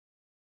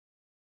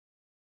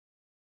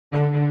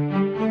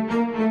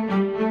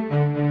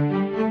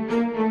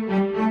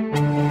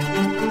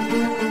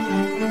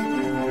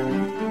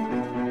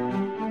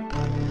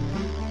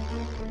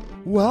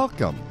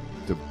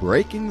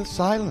Breaking the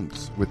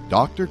Silence with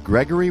Dr.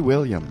 Gregory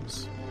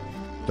Williams.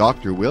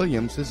 Dr.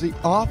 Williams is the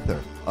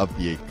author of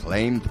the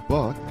acclaimed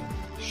book,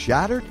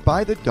 Shattered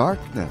by the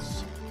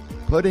Darkness,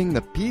 Putting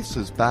the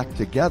Pieces Back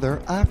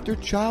Together After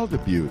Child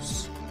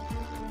Abuse.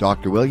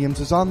 Dr.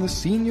 Williams is on the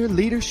senior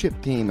leadership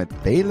team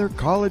at Baylor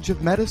College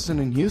of Medicine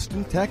in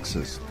Houston,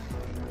 Texas.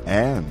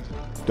 And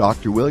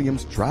Dr.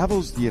 Williams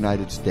travels the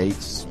United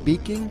States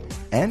speaking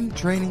and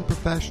training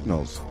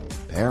professionals,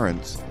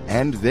 parents,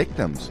 and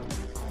victims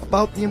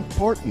about the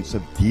importance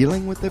of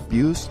dealing with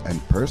abuse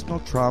and personal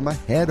trauma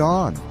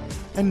head-on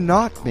and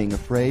not being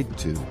afraid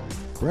to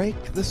break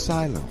the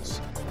silence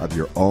of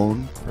your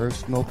own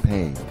personal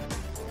pain.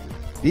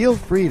 Feel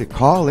free to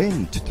call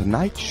in to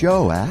tonight's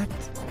show at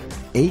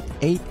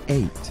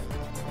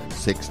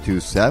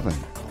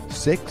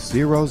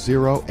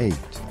 888-627-6008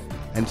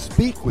 and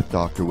speak with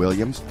Dr.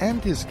 Williams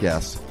and his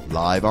guests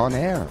live on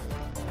air.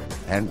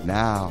 And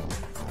now,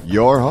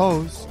 your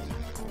host,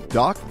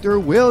 Dr.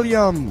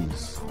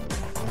 Williams.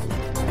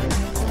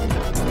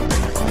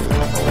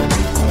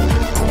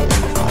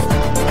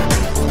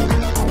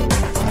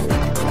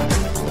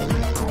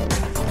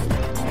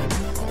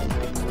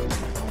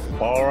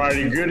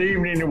 Good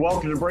evening and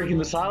welcome to Breaking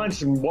the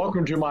Silence and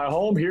welcome to my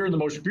home here in the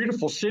most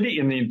beautiful city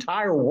in the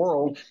entire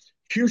world,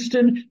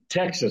 Houston,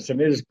 Texas. And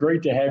it is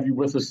great to have you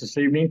with us this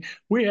evening.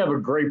 We have a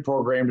great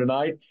program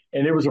tonight,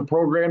 and it was a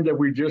program that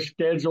we just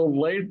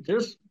scheduled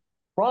just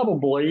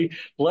probably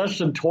less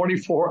than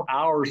 24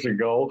 hours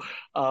ago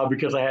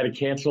because I had a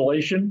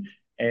cancellation,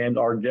 and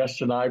our guest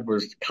tonight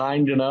was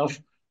kind enough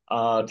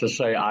to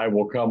say I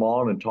will come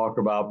on and talk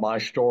about my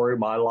story,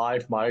 my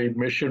life, my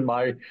mission,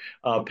 my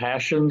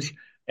passions,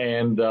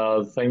 and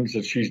things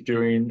that she's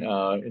doing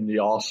in the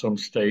awesome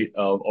state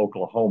of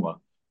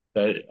Oklahoma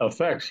that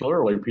affects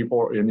literally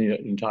people in the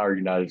entire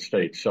United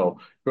States. So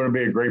it's going to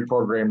be a great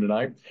program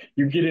tonight.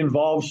 You get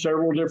involved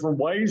several different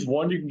ways.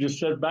 One, you can just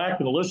sit back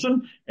and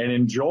listen and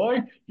enjoy.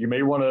 You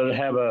may want to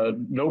have a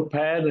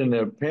notepad and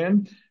a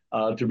pen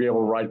to be able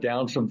to write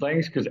down some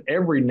things, because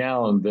every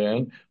now and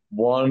then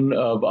one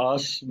of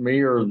us, me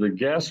or the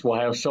guest, will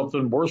have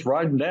something worth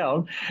writing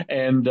down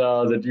and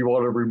that you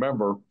want to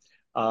remember.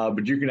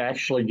 But you can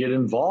actually get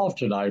involved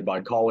tonight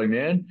by calling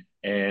in,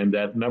 and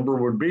that number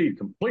would be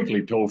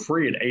completely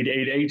toll-free at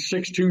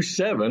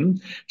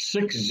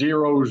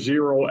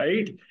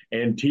 888-627-6008,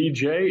 and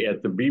TJ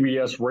at the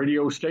BBS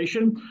radio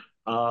station,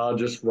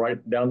 just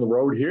right down the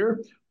road here,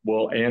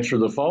 will answer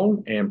the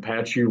phone and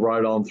patch you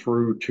right on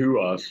through to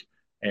us,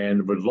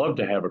 and would love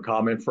to have a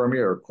comment from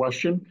you or a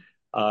question.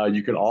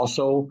 You can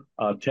also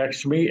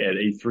text me at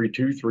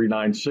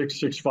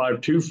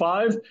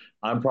 832-396-6525.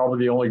 I'm probably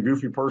the only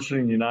goofy person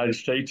in the United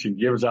States that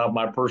gives out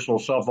my personal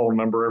cell phone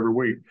number every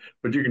week.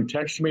 But you can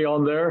text me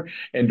on there,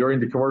 and during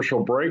the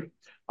commercial break,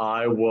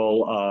 I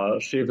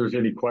will see if there's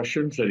any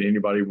questions that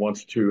anybody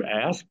wants to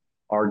ask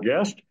our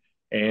guest.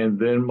 And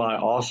then my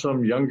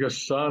awesome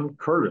youngest son,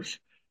 Curtis,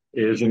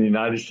 is in the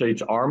United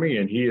States Army,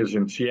 and he is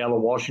in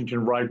Seattle,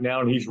 Washington right now,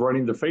 and he's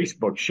running the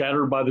Facebook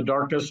Shattered by the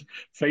Darkness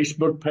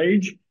Facebook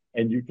page.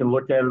 And you can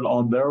look at it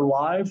on there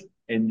live,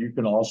 and you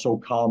can also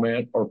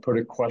comment or put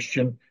a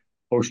question,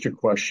 post a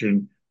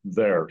question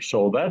there.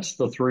 So that's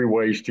the three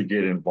ways to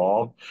get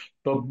involved.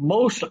 But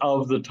most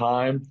of the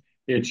time,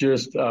 it's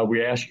just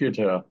we ask you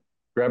to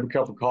grab a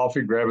cup of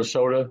coffee, grab a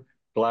soda,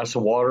 glass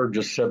of water,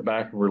 just sit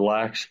back and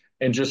relax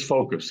and just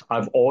focus.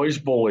 I've always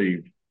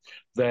believed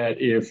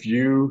that if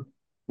you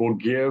will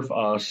give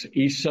us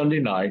each Sunday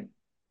night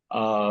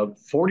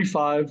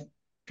 45,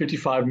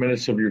 55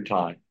 minutes of your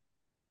time,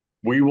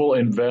 we will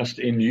invest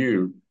in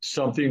you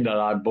something that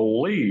I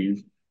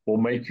believe will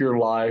make your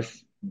life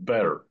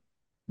better,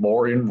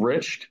 more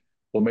enriched,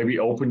 will maybe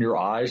open your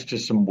eyes to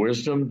some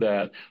wisdom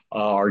that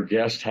our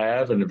guests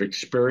have and have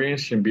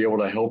experienced, and be able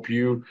to help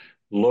you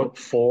look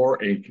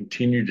for and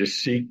continue to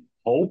seek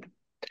hope,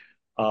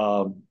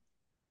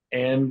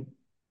 and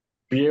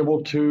be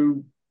able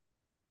to,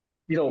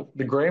 the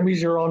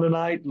Grammys are on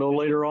tonight, a little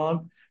later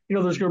on.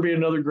 There's going to be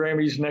another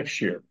Grammys next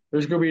year.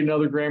 There's going to be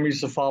another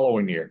Grammys the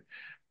following year.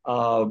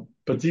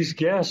 But these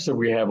guests that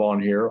we have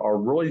on here are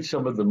really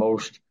some of the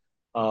most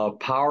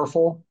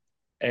powerful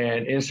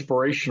and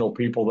inspirational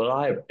people that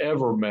I have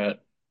ever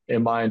met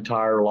in my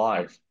entire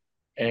life.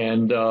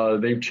 And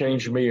they've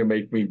changed me and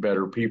make me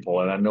better people.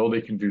 And I know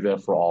they can do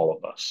that for all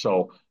of us.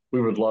 So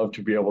we would love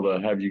to be able to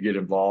have you get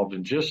involved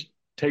and just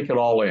take it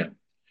all in.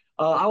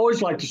 I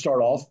always like to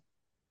start off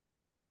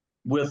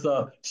with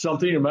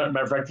something. As a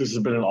matter of fact, this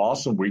has been an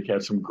awesome week.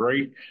 Had some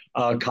great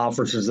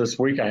conferences this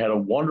week. I had a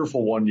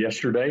wonderful one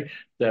yesterday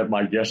that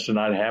my guest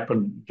tonight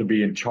happened to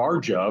be in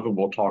charge of, and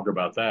we'll talk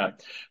about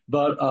that.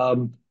 But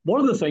one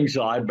of the things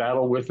that I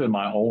battle with in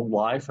my own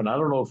life, and I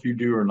don't know if you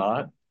do or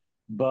not,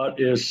 but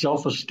is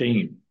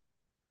self-esteem.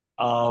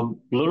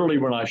 Literally,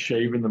 when I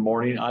shave in the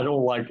morning, I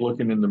don't like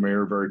looking in the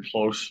mirror very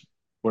close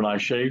when I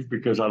shave,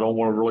 because I don't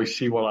want to really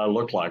see what I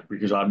look like,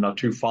 because I'm not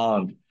too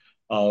fond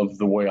of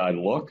the way I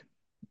look.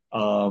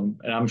 And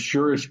I'm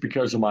sure it's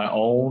because of my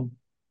own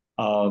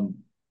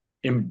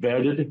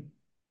embedded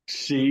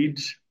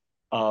seeds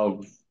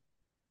of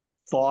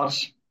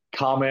thoughts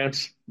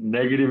comments,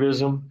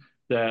 negativism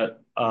that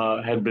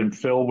had been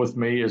filled with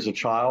me as a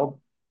child.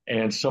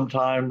 And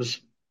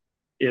sometimes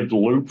it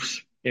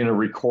loops in a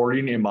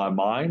recording in my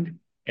mind,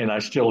 and I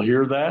still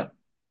hear that.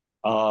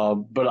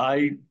 But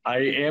I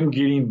am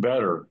getting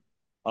better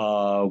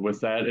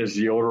with that as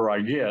the older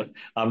I get.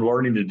 I'm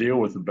learning to deal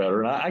with it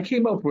better. And I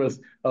came up with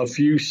a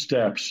few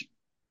steps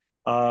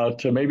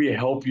to maybe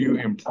help you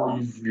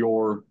improve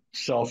your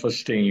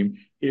self-esteem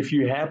if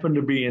you happen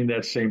to be in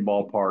that same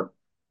ballpark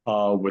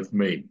with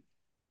me.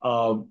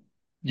 Uh,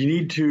 you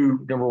need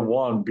to, number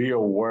one, be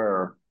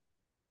aware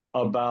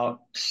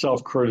about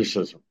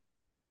self-criticism.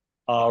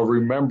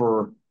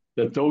 Remember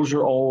that those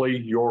are only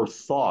your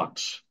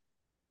thoughts,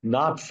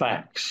 not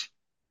facts.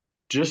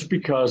 Just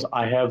because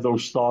I have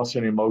those thoughts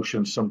and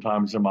emotions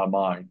sometimes in my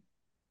mind,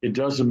 it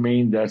doesn't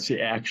mean that's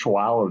the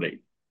actuality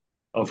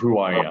of who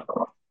I am.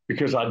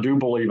 Because I do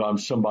believe I'm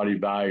somebody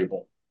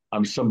valuable.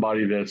 I'm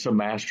somebody that's a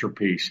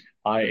masterpiece.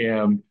 I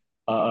am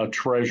a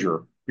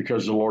treasure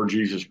because the Lord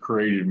Jesus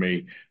created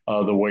me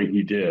the way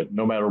he did.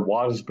 No matter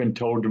what has been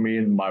told to me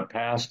in my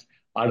past,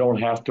 I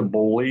don't have to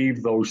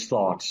believe those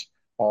thoughts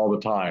all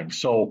the time.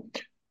 So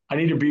I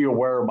need to be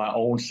aware of my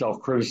own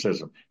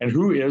self-criticism. And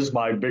who is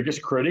my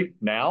biggest critic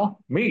now?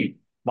 Me,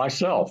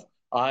 myself.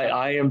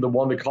 I am the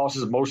one that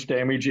causes most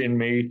damage in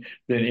me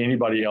than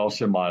anybody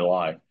else in my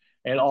life.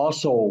 And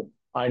also,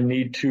 I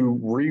need to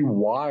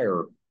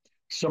rewire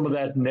some of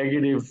that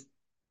negative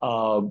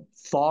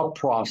thought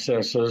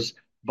processes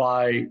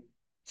by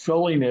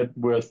filling it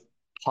with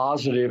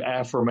positive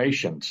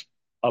affirmations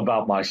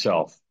about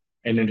myself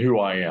and in who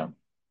I am.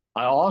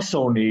 I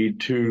also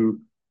need to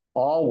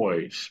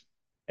always,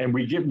 and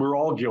we're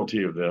all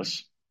guilty of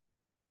this,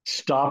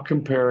 stop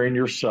comparing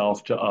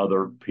yourself to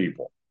other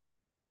people.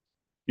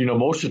 You know,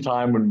 most of the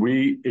time when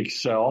we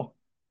excel,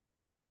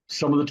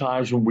 some of the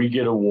times when we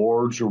get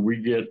awards or we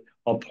get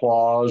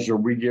applause or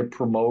we get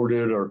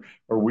promoted or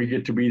we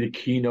get to be the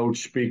keynote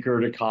speaker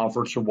at a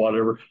conference or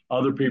whatever,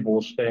 other people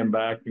will stand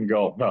back and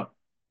go, huh,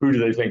 who do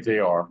they think they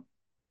are?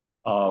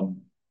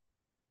 Um,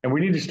 and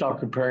we need to stop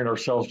comparing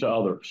ourselves to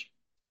others.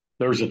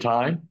 There's a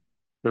time,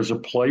 there's a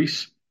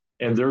place,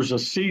 and there's a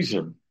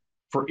season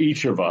for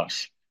each of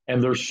us.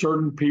 And there's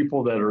certain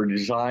people that are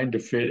designed to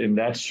fit in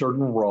that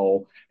certain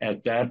role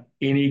at that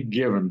any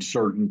given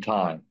certain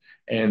time.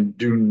 And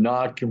do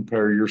not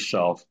compare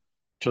yourself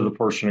to the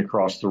person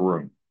across the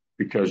room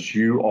because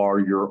you are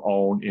your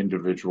own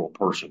individual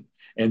person.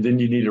 And then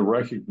you need to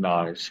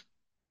recognize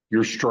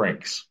your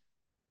strengths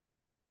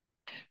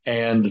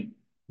and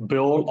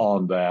build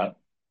on that,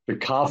 the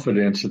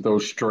confidence that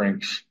those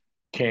strengths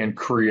can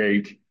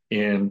create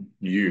in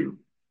you.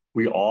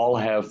 We all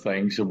have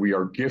things that we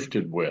are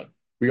gifted with.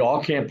 We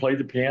all can't play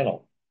the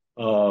piano.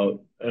 And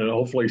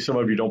hopefully some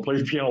of you don't play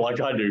the piano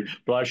like I do,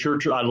 but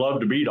I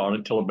love to beat on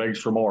it till it begs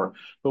for more.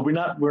 But we're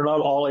not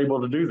all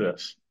able to do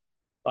this.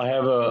 I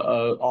have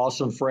a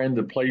awesome friend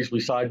that plays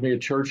beside me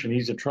at church, and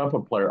he's a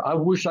trumpet player. I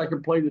wish I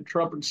could play the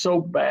trumpet so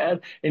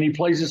bad, and he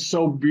plays it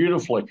so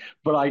beautifully.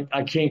 But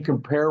I can't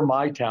compare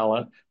my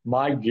talent,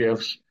 my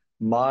gifts,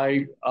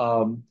 my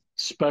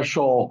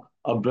special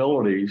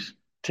abilities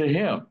to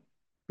him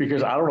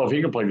because I don't know if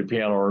he can play the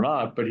piano or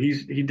not. But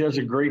he does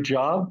a great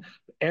job.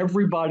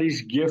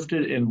 Everybody's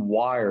gifted and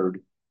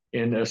wired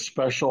in a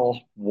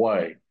special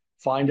way.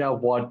 Find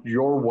out what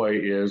your way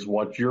is,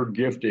 what your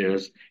gift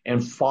is,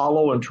 and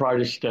follow and try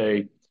to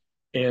stay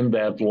in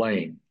that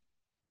lane.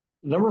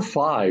 Number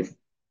five,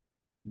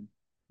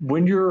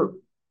 when you're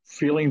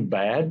feeling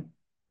bad,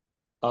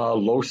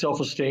 low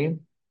self-esteem,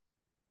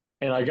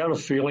 and I got a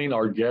feeling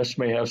our guests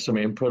may have some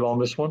input on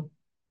this one,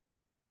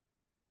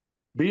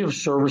 be of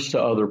service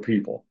to other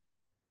people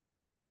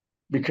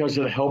because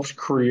it helps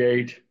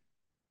create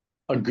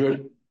a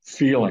good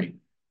feeling,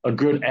 a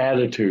good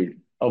attitude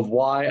of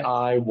why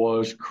I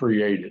was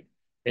created.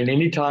 And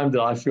anytime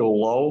that I feel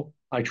low,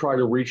 I try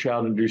to reach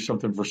out and do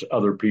something for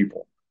other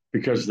people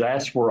because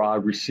that's where I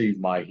receive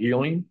my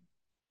healing.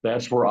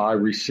 That's where I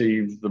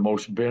receive the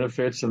most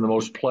benefits and the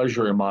most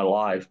pleasure in my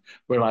life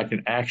when I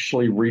can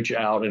actually reach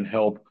out and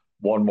help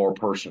one more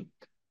person.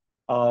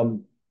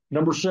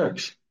 Number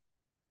six,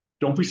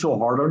 don't be so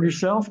hard on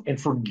yourself and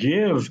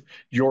forgive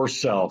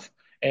yourself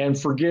and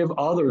forgive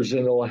others,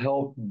 and it'll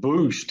help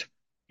boost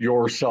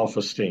your self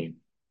esteem.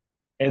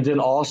 And then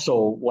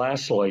also,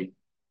 lastly,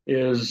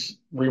 is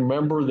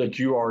remember that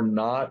you are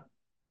not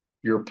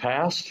your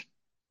past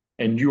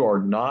and you are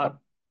not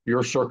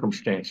your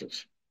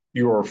circumstances.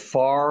 You are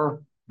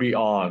far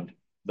beyond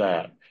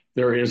that.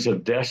 There is a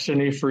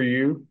destiny for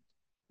you.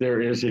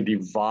 There is a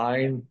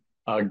divine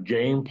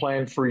game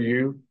plan for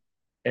you.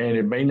 And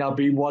it may not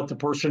be what the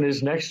person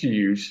is next to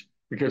you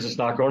because it's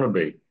not going to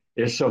be.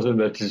 It's something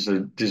that is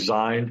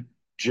designed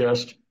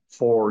just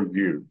for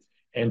you.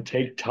 And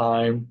take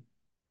time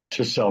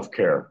to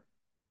self-care.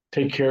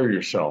 Take care of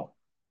yourself.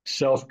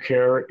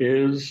 Self-care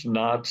is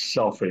not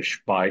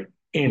selfish by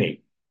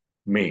any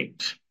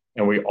means.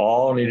 And we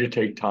all need to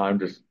take time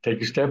to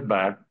take a step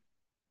back,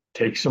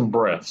 take some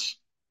breaths,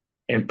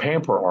 and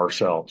pamper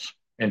ourselves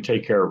and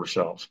take care of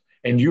ourselves.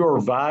 And you are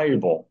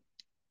valuable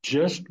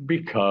just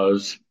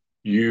because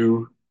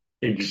you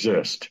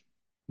exist,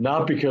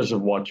 not because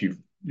of what you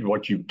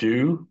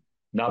do,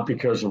 not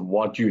because of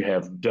what you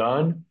have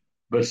done,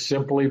 but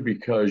simply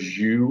because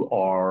you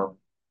are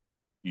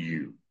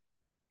you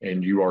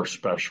and you are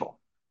special.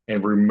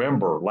 And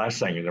remember, last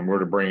thing, and I'm going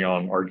to bring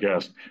on our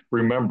guest.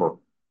 Remember,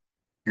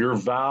 your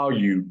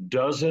value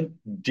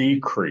doesn't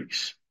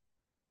decrease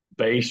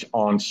based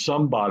on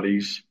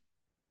somebody's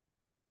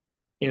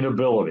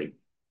inability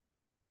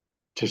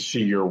to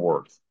see your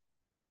worth.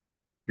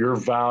 Your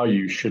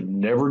value should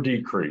never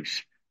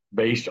decrease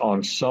based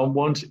on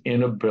someone's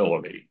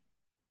inability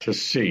to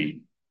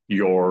see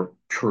your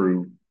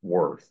true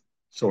worth.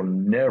 So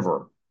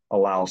never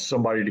allow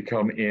somebody to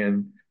come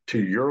in to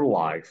your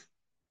life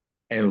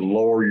and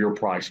lower your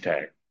price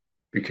tag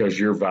because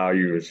your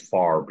value is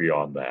far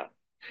beyond that.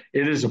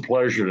 It is a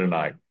pleasure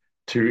tonight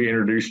to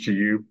introduce to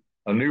you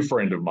a new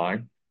friend of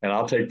mine. And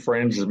I'll take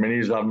friends as many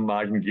of them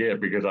I can get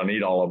because I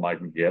need all of them I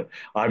can get.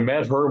 I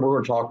met her. We're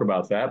going to talk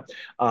about that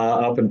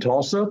up in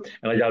Tulsa,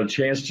 and I got a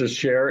chance to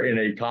share in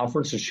a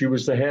conference that she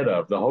was the head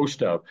of, the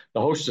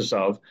hostess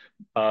of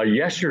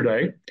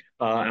yesterday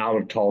out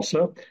of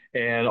Tulsa.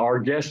 And our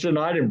guest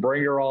tonight and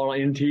bring her on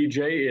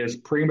NTJ is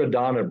Prima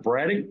Donna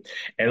Braddock.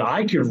 And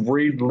I could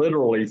read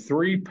literally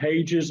 3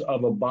 pages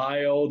of a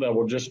bio that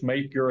will just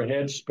make your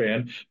head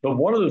spin. But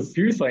one of the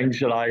few things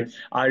that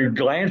I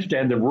glanced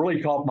at that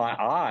really caught my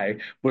eye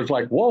was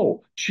like,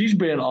 whoa, she's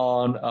been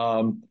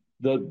on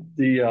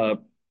the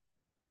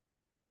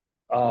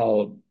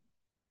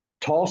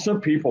Tulsa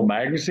People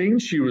magazine.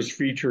 She was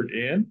featured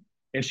in,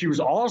 and she was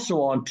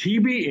also on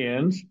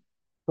TBN's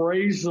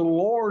Praise the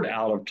Lord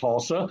out of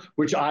Tulsa,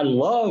 which I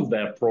love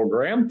that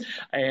program.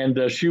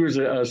 And she was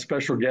a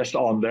special guest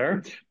on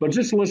there. But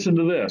just listen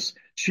to this.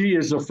 She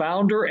is the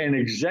founder and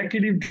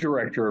executive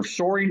director of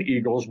Soaring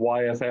Eagles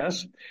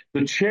YFS,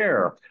 the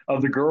chair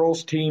of the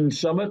Girls Teen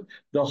Summit,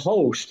 the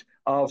host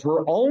of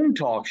her own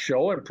talk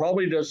show, and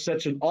probably does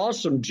such an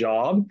awesome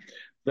job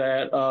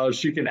that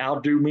she can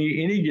outdo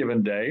me any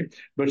given day.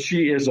 But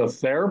she is a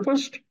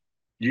therapist,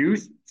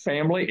 youth,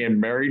 family,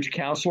 and marriage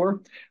counselor,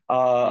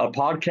 a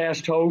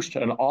podcast host,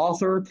 an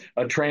author,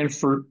 a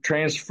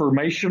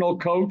transformational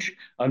coach,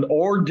 an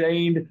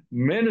ordained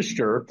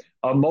minister,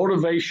 a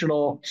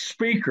motivational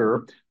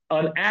speaker,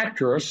 an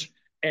actress,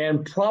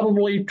 and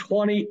probably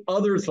 20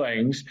 other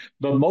things.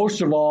 But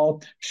most of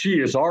all, she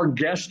is our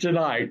guest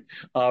tonight,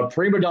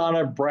 Prima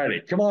Donna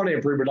Braddock. Come on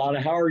in, Prima Donna.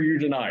 How are you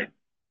tonight?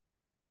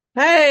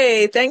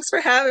 Hey, thanks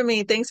for having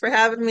me. Thanks for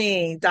having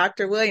me,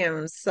 Dr.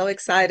 Williams. So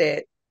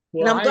excited.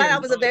 And Well, I'm I glad I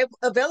am. was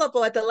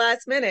available at the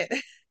last minute.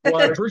 Well,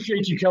 I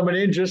appreciate you coming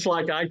in, just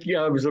like I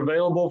was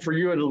available for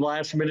you at the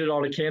last minute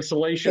on a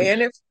cancellation.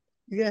 And if,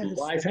 yes,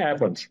 Life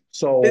happens. it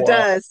So,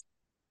 does.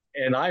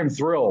 and I'm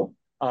thrilled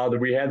that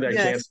we had that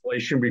Yes,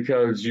 cancellation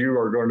because you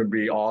are going to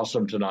be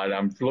awesome tonight.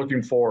 I'm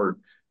looking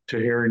forward to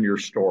hearing your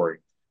story.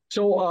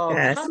 So,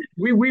 yes,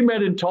 we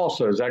met in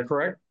Tulsa, is that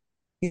correct?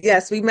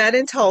 yes. We met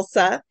in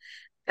Tulsa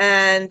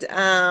and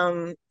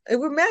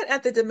we met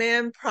at the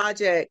Demand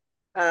Project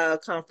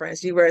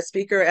conference. You were a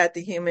speaker at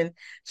the human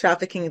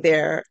trafficking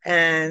there,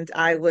 and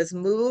I was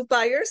moved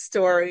by your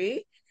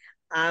story.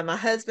 My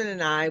husband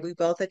and I, we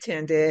both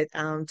attended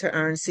to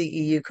earn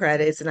CEU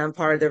credits, and I'm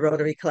part of the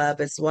Rotary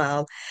Club as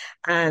well.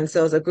 And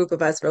so, as a group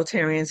of us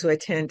Rotarians who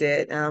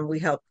attended, we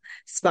helped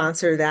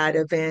sponsor that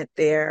event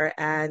there.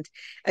 And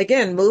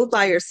again, moved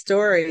by your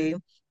story,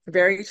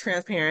 very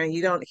transparent.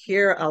 You don't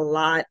hear a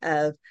lot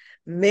of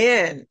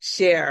men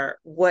share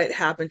what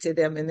happened to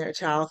them in their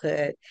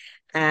childhood.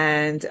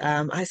 And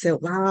I said,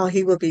 wow,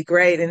 he would be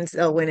great. And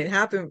so when it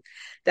happened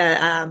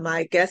that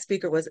my guest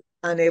speaker was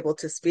unable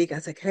to speak, I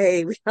was like,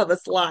 hey, we have a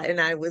slot.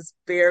 And I was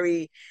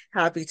very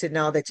happy to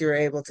know that you were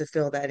able to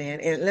fill that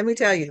in. And let me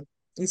tell you,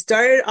 you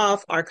started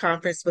off our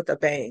conference with a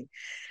bang.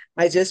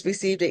 I just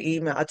received an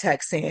email, a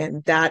text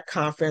saying that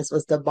conference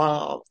was the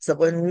bomb. So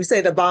when you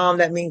say the bomb,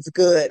 that means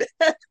good.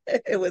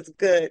 It was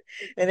good.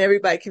 And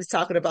everybody keeps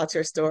talking about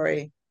your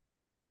story.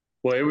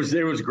 Well, it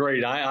was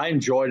great. I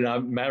enjoyed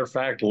it. Matter of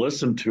fact,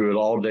 listened to it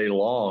all day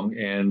long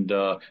and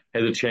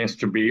had the chance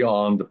to be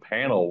on the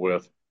panel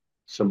with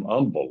some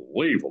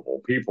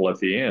unbelievable people at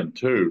the end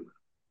too.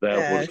 That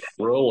was Yes.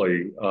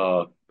 really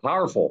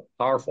powerful,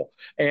 powerful.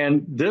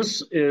 And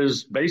this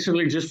is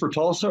basically just for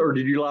Tulsa, or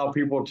did you allow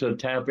people to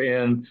tap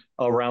in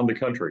around the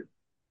country?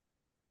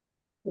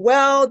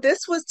 Well,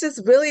 this was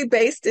just really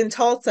based in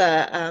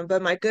Tulsa.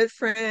 But my good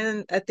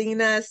friend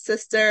Athena's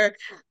sister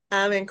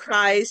in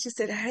Christ, she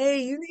said,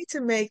 hey, you need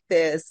to make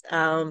this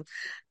um,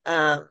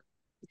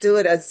 do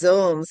it as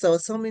Zoom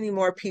so many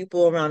more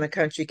people around the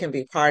country can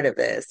be part of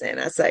this. And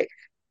I was like,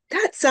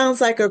 that sounds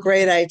like a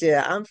great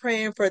idea. I'm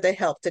praying for the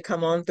help to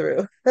come on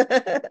through.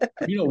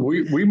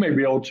 We may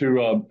be able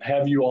to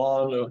have you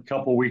on a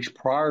couple of weeks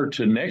prior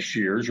to next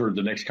year's or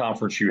the next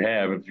conference you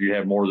have, if you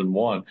have more than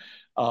one,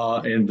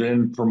 and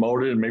then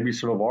promote it. And maybe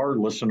some of our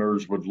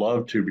listeners would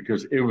love to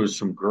because it was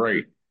some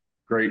great,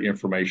 great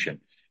information.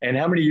 And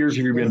how many years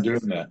have you been doing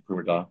Yes. that,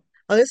 Prima?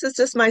 Oh, this is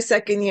just my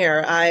second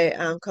year.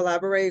 I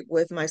collaborate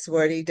with my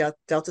sorority,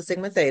 Delta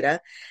Sigma Theta,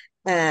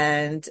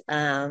 And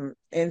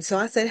so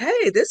I said,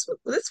 "Hey, this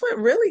went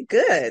really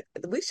good.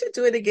 We should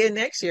do it again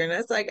next year." And I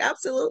was like,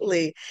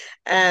 "Absolutely."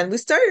 And we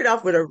started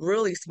off with a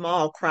really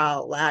small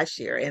crowd last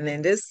year, and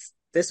then this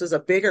was a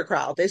bigger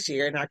crowd this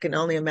year, and I can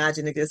only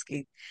imagine it just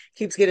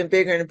keeps getting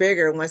bigger and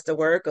bigger once the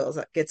word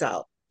gets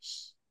out.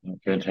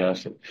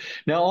 Fantastic.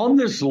 Now, on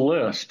this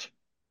list,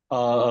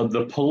 of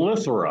the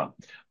plethora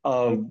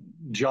of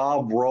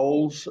job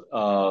roles,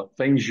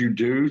 things you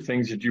do,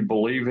 things that you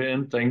believe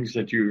in, things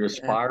that you Yeah.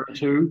 aspire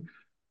to,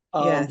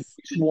 Yes.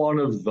 which one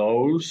of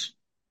those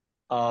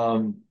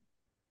um,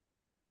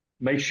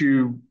 makes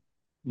you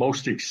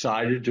most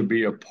excited to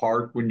be a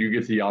part when you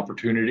get the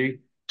opportunity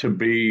to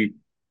be?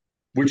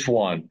 Which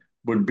one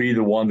would be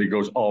the one that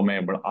goes, oh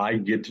man, when I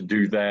get to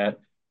do that,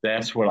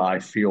 that's when I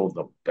feel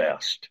the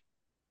best?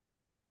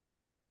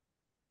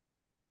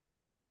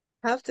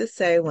 I have to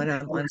say when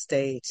I'm on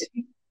stage,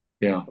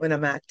 Yeah. when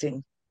I'm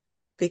acting,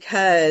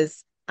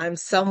 because I'm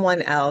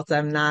someone else.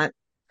 I'm not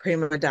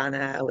prima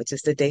donna, which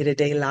is the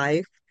day-to-day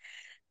life.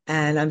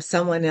 And I'm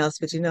someone else.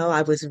 But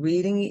I was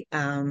reading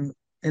in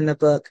the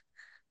book,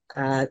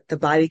 The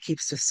Body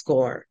Keeps the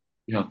Score.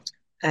 Yeah.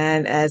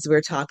 And as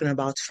we're talking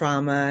about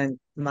trauma and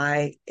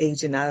my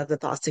aging out of the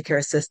foster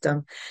care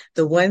system,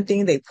 the one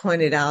thing they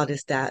pointed out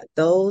is that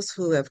those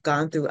who have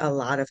gone through a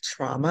lot of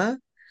trauma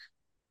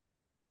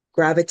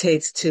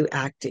gravitates to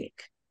acting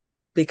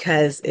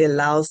because it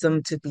allows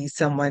them to be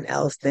someone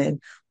else than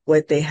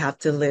what they have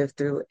to live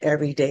through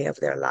every day of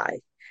their life.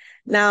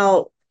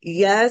 Now,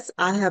 yes,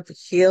 I have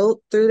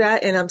healed through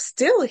that, and I'm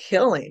still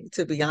healing,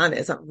 to be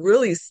honest. I'm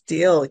really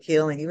still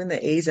healing, even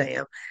the age I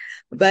am.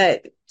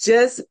 But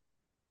just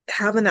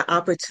having the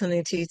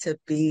opportunity to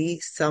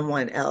be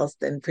someone else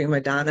than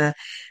prima donna,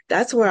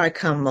 that's where I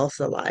come most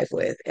alive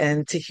with.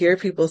 And to hear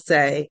people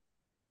say,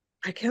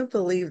 I can't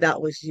believe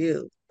that was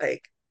you.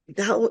 Like,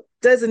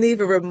 doesn't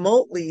even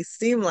remotely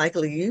seem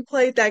likely. You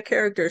played that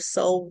character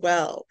so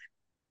well.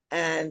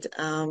 And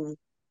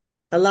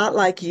a lot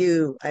like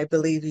you, I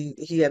believe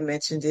you had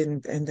mentioned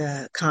in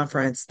the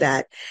conference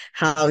that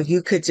how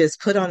you could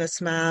just put on a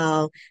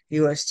smile,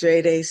 you were a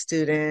straight A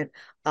student,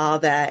 all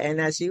that.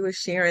 And as you were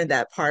sharing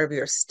that part of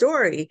your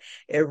story,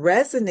 it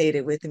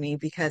resonated with me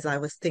because I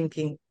was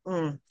thinking,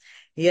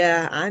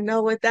 yeah, I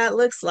know what that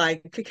looks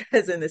like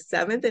because in the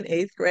seventh and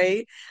eighth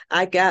grade,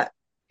 I got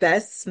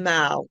best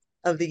smile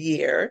of the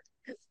year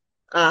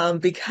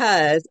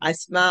because I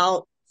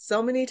smiled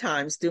so many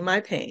times through my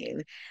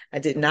pain. I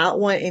did not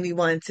want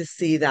anyone to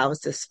see that I was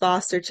this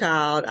foster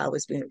child. I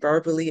was being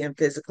verbally and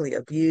physically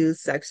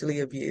abused, sexually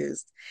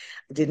abused.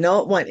 I did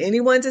not want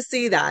anyone to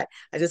see that.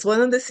 I just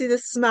wanted them to see the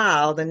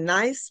smile, the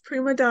nice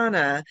prima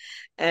donna.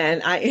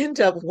 And I end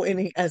up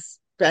winning as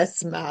best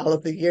smile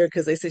of the year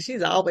because they said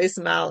she's always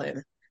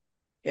smiling.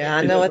 Yeah,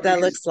 I You know know, what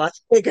that looks like.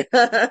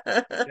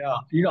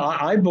 yeah.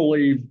 I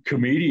believe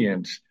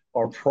comedians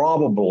are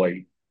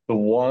probably the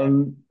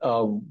one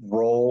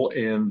role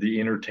in the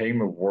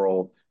entertainment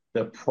world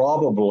that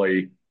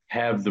probably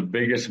have the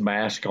biggest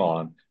mask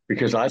on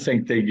because I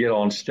think they get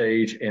on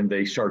stage and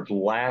they start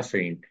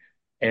laughing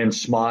and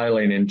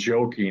smiling and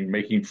joking,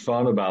 making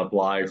fun about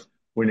life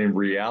when in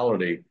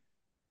reality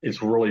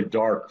it's really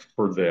dark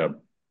for them.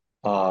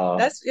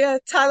 Uh, Yeah,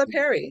 Tyler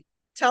Perry.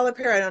 Tyler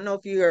Perry, I don't know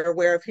if you are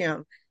aware of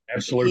him.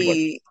 Absolutely.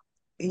 He,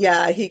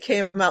 yeah, he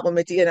came out with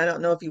Medea, and I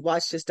don't know if you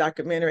watched his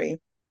documentary,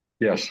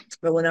 Yes.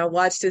 but when I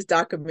watched his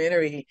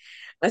documentary,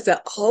 I said,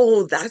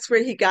 "Oh, that's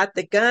where he got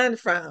the gun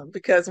from."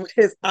 Because when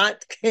his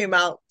aunt came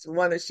out to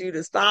want to shoot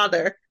his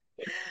father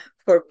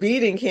for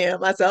beating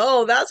him, I said,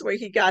 "Oh, that's where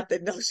he got the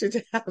notion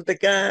to have the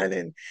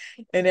gun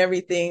and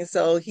everything."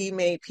 So he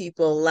made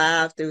people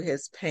laugh through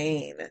his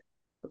pain.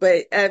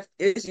 But as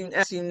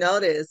you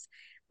notice,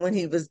 when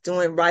he was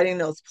writing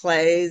those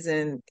plays,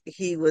 and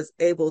he was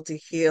able to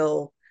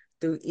heal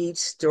through each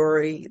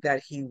story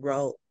that he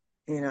wrote,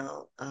 you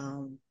know.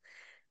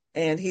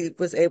 And he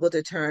was able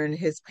to turn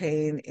his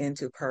pain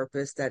into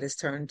purpose that is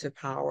turned to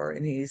power.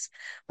 And he's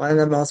one of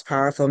the most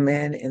powerful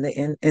men in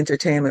the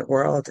entertainment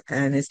world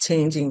and is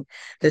changing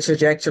the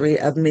trajectory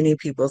of many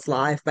people's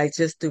life by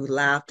just through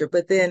laughter,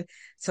 but then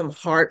some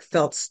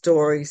heartfelt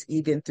stories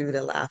even through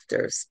the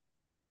laughters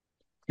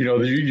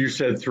You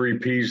said three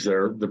P's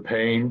there: the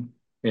pain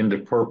into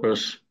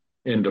purpose,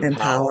 into and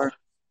power. power.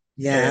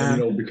 And,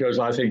 Yeah. because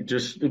I think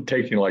just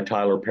taking like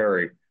Tyler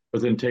Perry,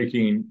 but then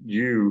taking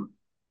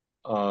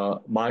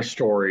my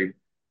story,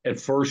 at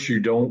first you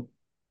don't,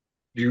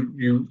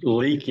 you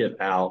leak it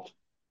out.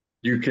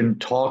 You can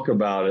talk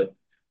about it,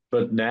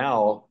 but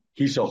now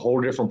he's a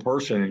whole different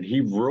person and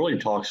he really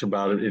talks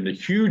about it in a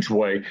huge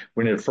way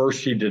when at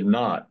first he did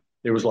not.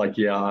 It was like,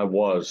 yeah, I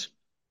was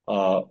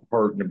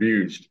hurt and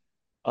abused.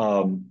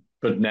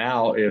 But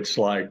now it's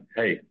like,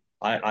 hey,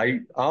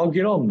 I'll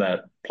get on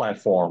that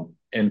platform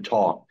and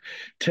talk.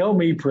 Tell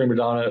me, prima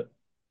donna,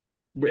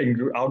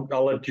 and I'll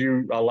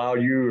allow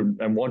you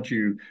and want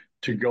you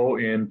to go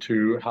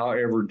into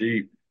however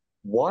deep.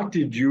 What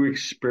did you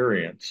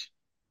experience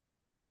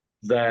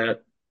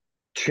that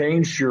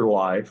changed your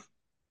life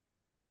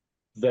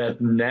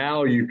that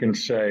now you can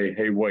say,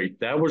 hey, wait,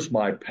 that was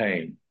my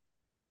pain.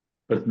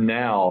 But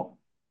now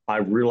I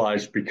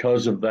realize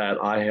because of that,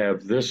 I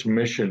have this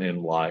mission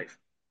in life,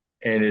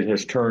 and it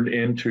has turned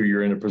into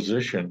you're in a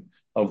position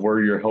of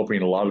where you're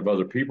helping a lot of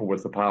other people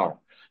with the power.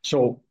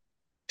 So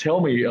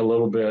tell me a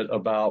little bit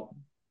about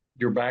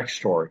your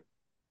backstory.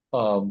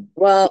 Um,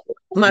 Well,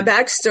 my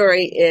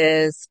backstory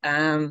is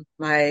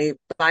my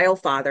bio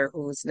father,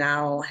 who's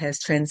now has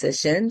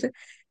transitioned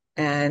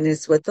and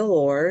is with the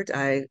Lord.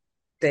 I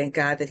thank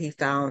God that he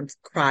found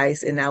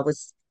Christ, and that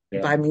was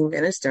yeah, by me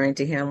ministering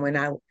to him when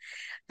I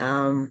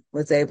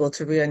was able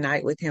to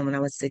reunite with him when I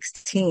was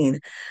 16.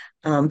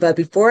 But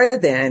before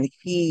then,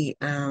 he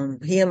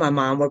and my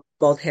mom were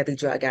both heavy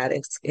drug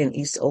addicts in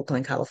East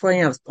Oakland,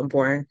 California. I'm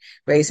born,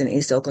 raised in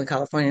East Oakland,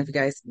 California. If you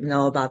guys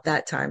know about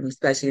that time,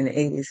 especially in the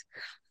 80s,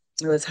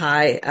 it was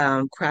high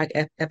crack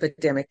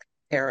epidemic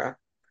era.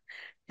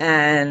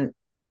 And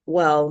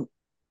well,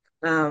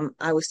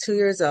 I was 2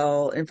 years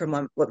old, and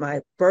from what my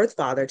birth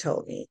father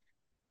told me,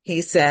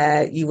 he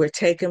said you were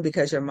taken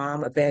because your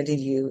mom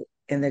abandoned you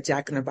in the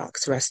Jack in the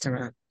Box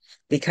restaurant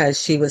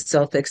because she was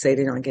so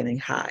fixated on getting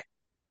high.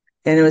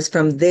 And it was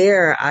from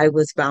there I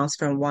was bounced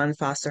from one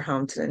foster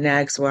home to the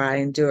next, where I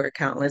endured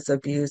countless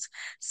abuse,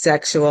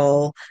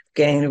 sexual,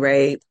 gang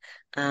rape.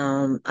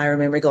 I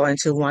remember going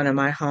to one of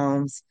my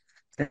homes,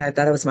 and I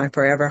thought it was my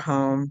forever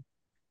home,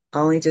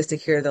 only just to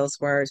hear those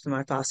words from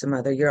my foster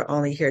mother: "You're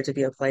only here to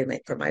be a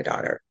playmate for my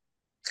daughter."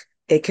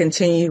 It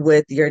continued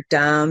with, "You're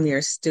dumb,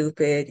 you're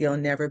stupid, you'll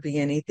never be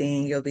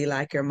anything. You'll be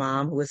like your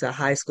mom, who was a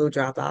high school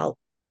dropout."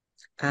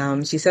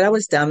 She said I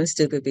was dumb and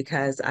stupid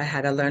because I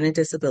had a learning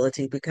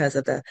disability because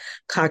of the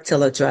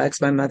cocktail of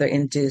drugs my mother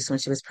induced when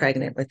she was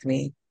pregnant with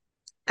me.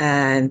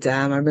 And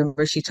I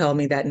remember she told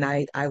me that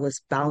night I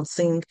was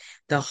bouncing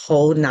the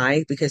whole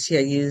night because she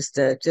had used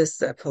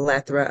just a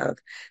plethora of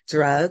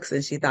drugs,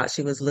 and she thought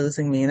she was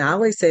losing me. And I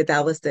always say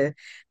that was the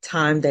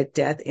time that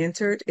death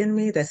entered in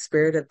me, the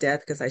spirit of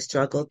death, because I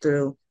struggled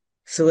through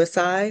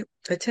suicide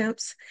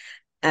attempts.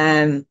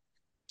 And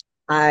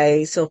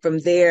so from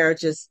there,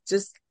 just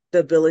the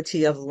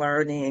ability of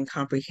learning and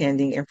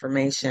comprehending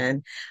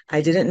information.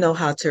 I didn't know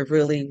how to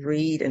really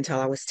read until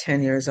I was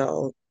 10 years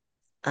old.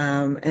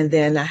 And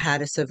then I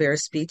had a severe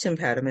speech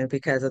impediment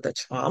because of the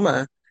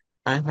trauma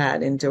I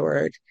had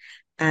endured.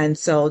 And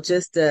so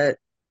just the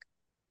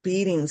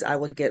beatings I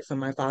would get from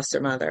my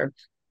foster mother.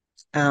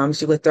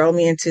 She would throw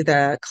me into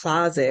the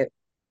closet,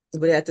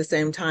 but at the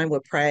same time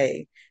would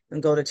pray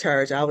and go to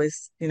church. I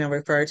always,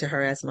 refer to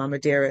her as Mama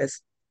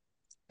Dearest,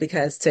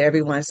 because to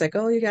everyone, it's like,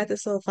 "Oh, you got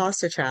this little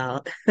foster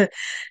child."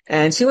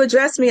 And she would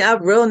dress me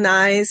up real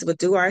nice, would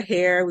do our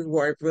hair. We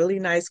wore really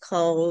nice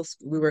clothes.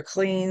 We were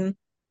clean.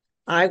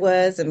 I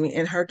was,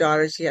 and her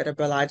daughter, she had a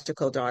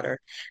biological daughter.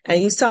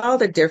 And you saw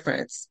the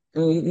difference.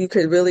 You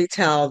could really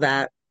tell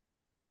that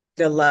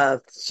the love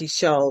she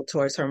showed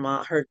towards her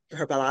mom,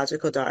 her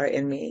biological daughter,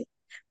 and me.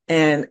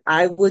 And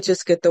I would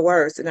just get the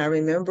worst. And I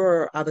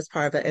remember I was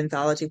part of an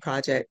anthology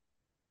project,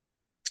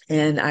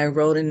 and I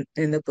wrote in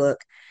the book,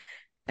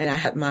 and I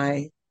had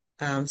my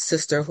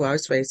sister, who I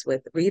was raised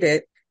with, read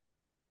it.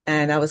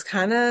 And I was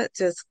kind of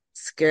just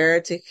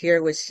scared to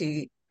hear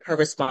her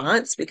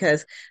response,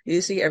 because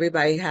usually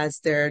everybody has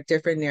their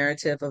different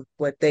narrative of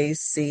what they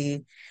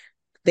see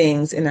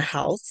things in a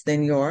house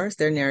than yours.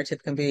 Their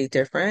narrative can be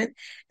different.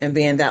 And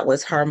being that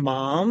was her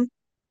mom,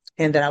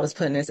 and that I was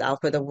putting this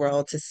out for the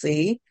world to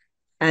see.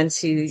 And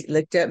she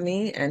looked at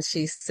me and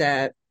she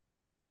said,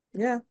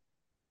 "Yeah,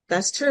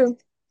 that's true.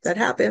 That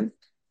happened."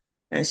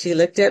 And she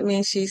looked at me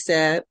and she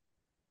said,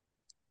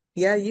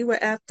 "Yeah, you were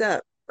effed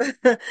up."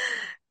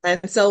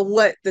 And so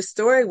what the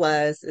story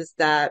was is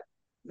that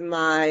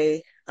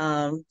my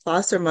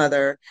foster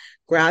mother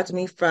grabbed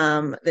me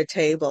from the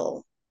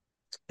table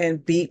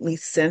and beat me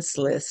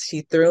senseless.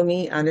 She threw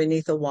me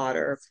underneath the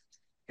water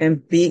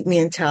and beat me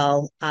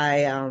until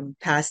I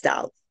passed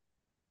out.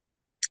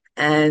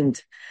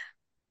 And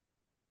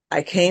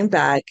I came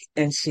back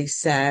and she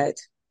said,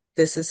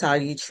 "This is how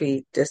you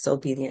treat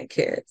disobedient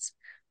kids."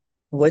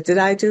 What did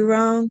I do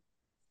wrong?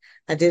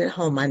 I didn't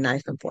hold my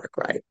knife and fork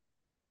right.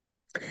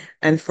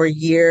 And for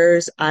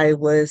years, I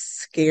was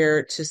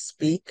scared to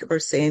speak or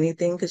say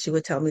anything because she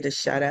would tell me to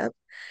shut up.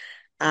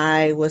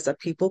 I was a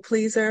people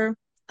pleaser,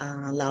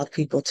 allowed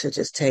people to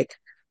just take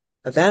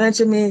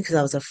advantage of me because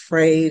I was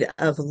afraid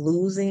of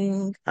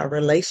losing a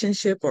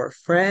relationship or a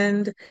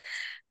friend.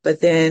 But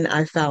then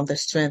I found the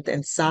strength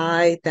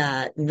inside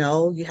that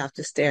no, you have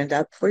to stand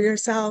up for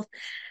yourself.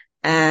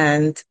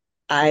 And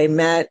I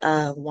met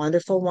a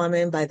wonderful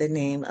woman by the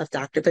name of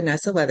Dr.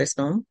 Vanessa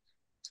Weatherspoon.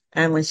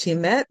 And when she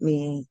met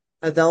me,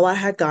 although I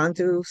had gone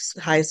through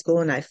high school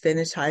and I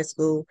finished high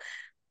school,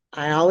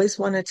 I always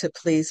wanted to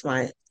please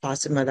my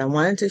foster mother. I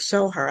wanted to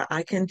show her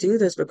I can do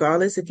this,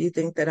 regardless if you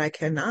think that I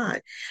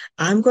cannot.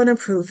 I'm going to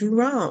prove you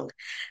wrong.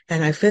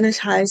 And I finished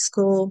high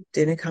school,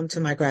 didn't come to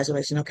my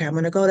graduation. Okay, I'm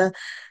going to go to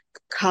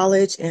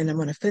college and I'm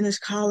going to finish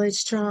college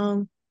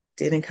strong.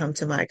 Didn't come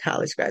to my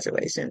college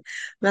graduation.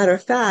 Matter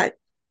of fact,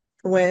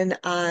 when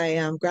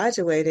I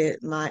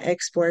graduated, my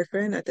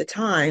ex-boyfriend at the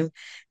time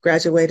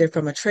graduated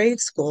from a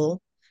trade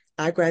school.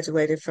 I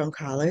graduated from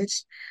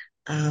college.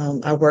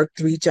 I worked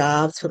 3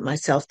 jobs, put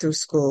myself through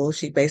school.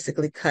 She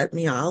basically cut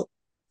me out.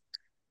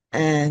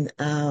 And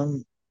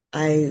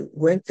I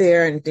went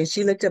there, and then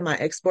she looked at my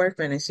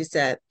ex-boyfriend and she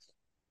said,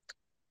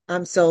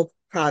 I'm so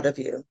proud of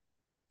you.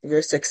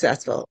 You're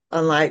successful.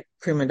 Unlike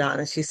prima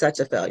donna, she's such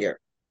a failure.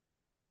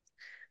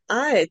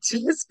 I had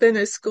just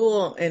finished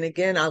school, and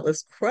again, I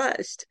was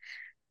crushed.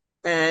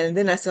 And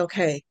then I said,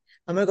 okay,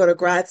 I'm gonna go to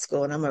grad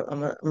school, and I'm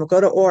gonna go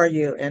to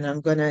ORU, and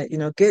I'm gonna,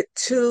 get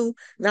two,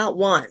 not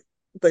one,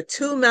 but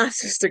two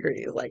master's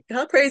degrees. Like,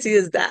 how crazy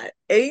is that?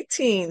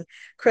 18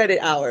 credit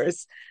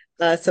hours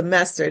a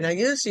semester. Now,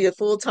 usually a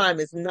full time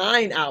is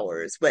 9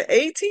 hours, but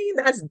 18,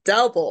 that's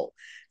double.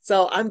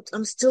 So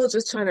I'm still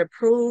just trying to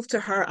prove to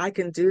her I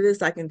can do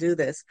this, I can do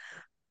this.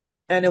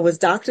 And it was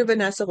Dr.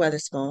 Vanessa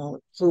Weatherspoon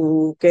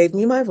who gave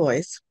me my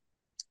voice,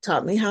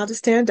 taught me how to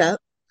stand up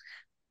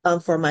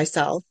for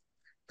myself,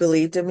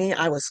 believed in me.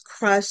 I was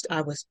crushed.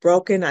 I was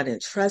broken. I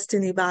didn't trust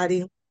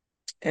anybody.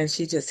 And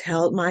she just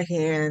held my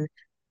hand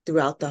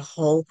throughout the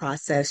whole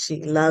process.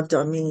 She loved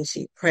on me.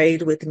 She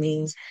prayed with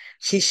me.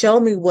 She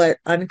showed me what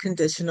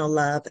unconditional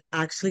love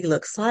actually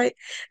looks like.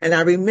 And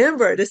I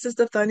remember, this is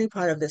the funny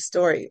part of this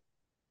story.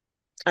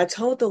 I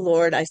told the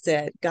Lord, I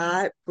said,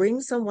 God,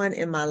 bring someone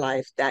in my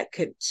life that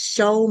could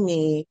show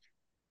me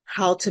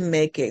how to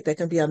make it. They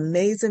can be an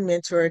amazing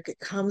mentor. It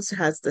comes,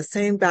 has the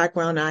same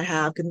background I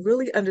have, can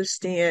really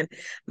understand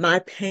my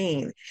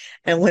pain.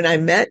 And when I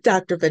met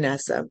Dr.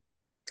 Vanessa,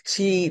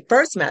 she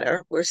first met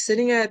her. We're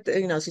sitting at,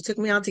 she took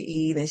me out to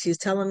eat and she's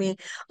telling me,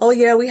 oh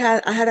yeah,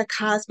 I had a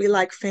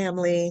Cosby-like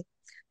family.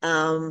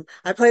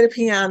 I played the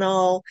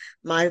piano.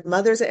 My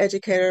mother's an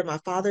educator. My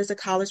father's a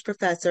college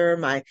professor.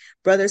 My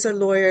brothers are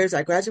lawyers.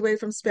 I graduated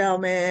from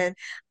Spelman.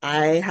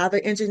 I have an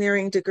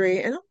engineering degree.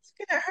 And I'm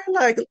looking at her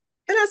like,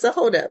 and I said,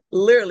 hold up,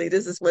 literally,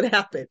 this is what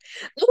happened.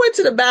 I went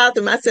to the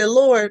bathroom. I said,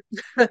 Lord,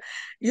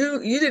 you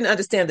didn't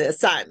understand the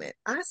assignment.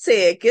 I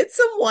said, get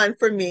someone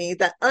for me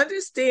that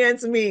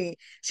understands me.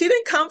 She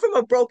didn't come from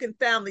a broken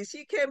family.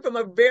 She came from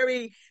a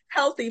very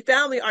healthy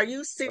family. Are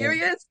you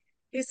serious?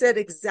 He said,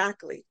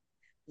 exactly.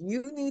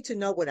 You need to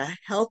know what a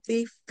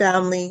healthy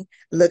family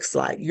looks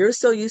like. You're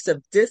so used to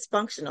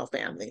dysfunctional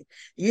family.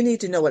 You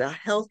need to know what a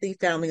healthy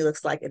family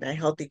looks like and a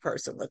healthy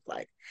person looks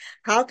like.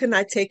 How can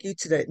I take you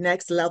to the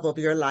next level of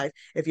your life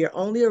if you're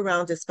only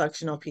around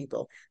dysfunctional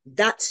people?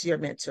 That's your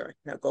mentor.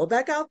 Now go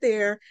back out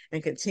there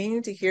and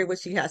continue to hear what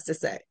she has to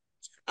say.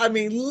 I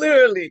mean,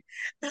 literally,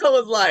 I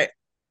was like,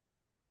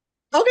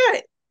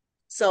 okay.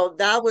 So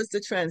that was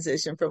the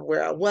transition from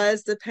where I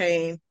was, the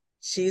pain.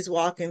 She's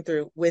walking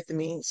through with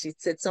me. She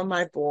sits on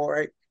my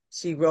board.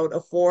 She wrote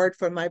a foreword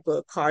for my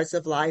book, Cards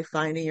of Life,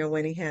 Finding Your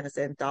Winning Hand. It's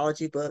an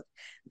anthology book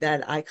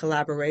that I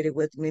collaborated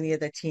with many of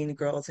the teen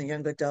girls and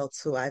young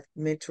adults who I've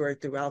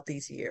mentored throughout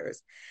these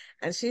years.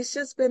 And she's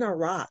just been a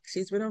rock.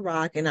 She's been a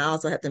rock. And I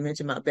also have to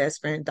mention my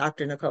best friend,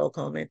 Dr. Nicole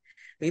Coleman.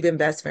 We've been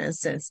best friends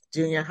since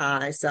junior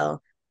high.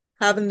 So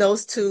having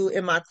those two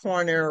in my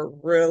corner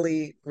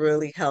really,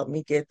 really helped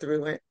me get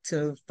through it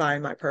to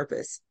find my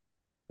purpose.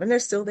 And they're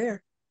still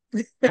there.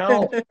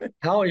 How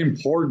how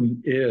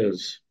important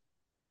is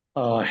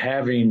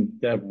having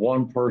that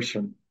one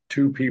person,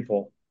 two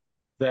people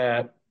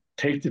that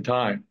take the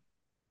time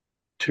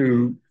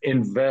to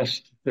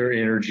invest their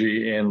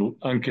energy and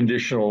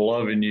unconditional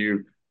love in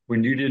you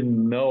when you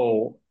didn't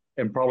know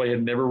and probably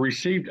had never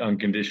received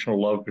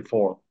unconditional love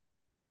before?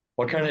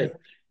 What kind of Right.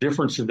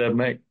 difference did that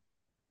make?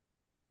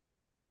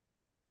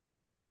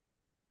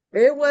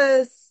 It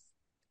was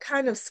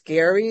kind of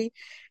scary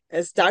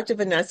as Dr.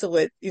 Vanessa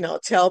would,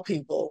 tell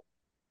people,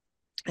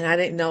 and I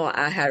didn't know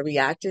I had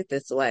reacted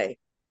this way.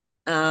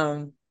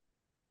 Um,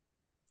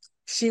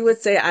 she would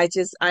say I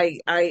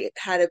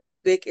had a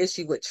big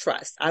issue with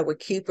trust. I would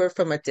keep her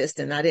from a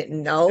distance. I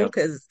didn't know Yeah.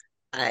 because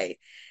I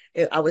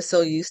I was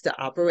so used to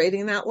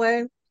operating that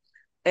way.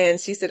 And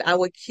she said I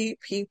would keep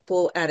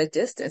people at a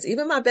distance.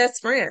 Even my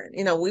best friend,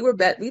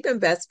 we've been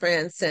best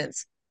friends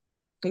since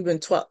we've been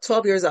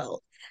 12 years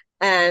old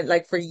and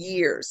like for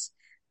years.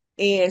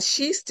 And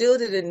she still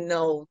didn't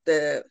know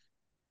the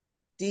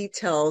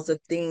details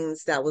of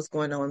things that was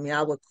going on with me.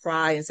 I would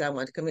cry and say I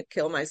wanted to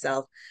kill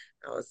myself.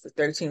 I was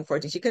 13,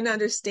 14. She couldn't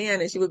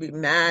understand and she would be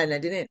mad. And I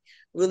didn't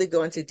really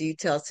go into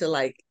details till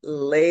like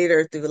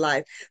later through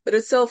life. But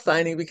it's so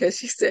funny because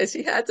she said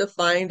she had to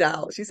find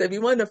out. She said, if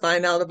you wanted to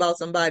find out about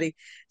somebody,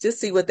 just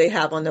see what they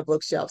have on the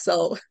bookshelf.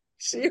 So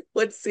she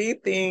would see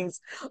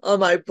things on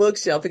my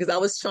bookshelf because I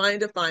was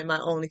trying to find my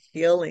own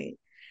healing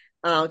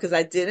because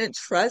I didn't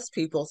trust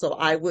people. So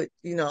I would,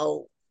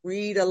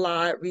 read a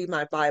lot, read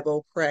my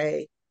Bible,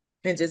 pray,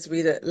 and just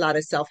read a lot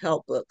of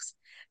self-help books.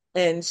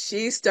 And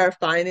she started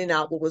finding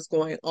out what was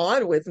going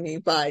on with me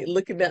by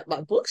looking at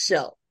my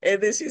bookshelf. And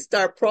then she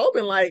started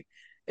probing, like,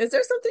 is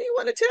there something you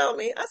want to tell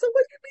me? I said,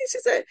 what do you mean? She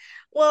said,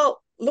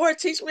 well, Lord,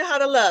 teach me how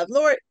to love.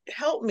 Lord,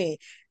 help me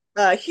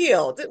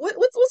heal.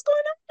 What's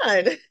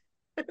going on?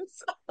 And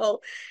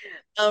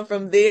so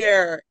from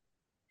there,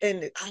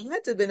 and I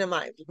had to have been in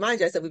mind you,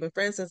 I said we've been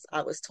friends since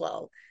I was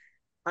 12.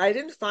 I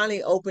didn't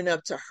finally open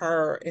up to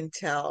her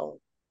until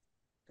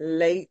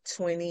late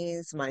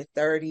 20s, my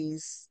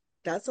 30s.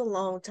 That's a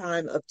long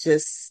time of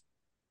just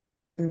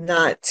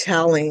not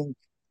telling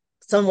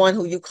someone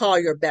who you call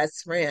your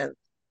best friend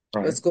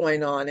Right. what's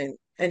going on.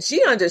 And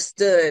she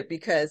understood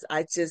because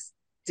I just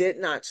did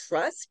not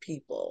trust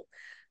people.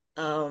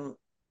 Um,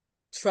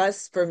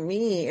 Trust for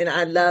me, and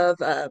I love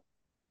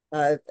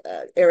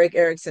Eric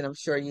Erickson. I'm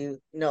sure you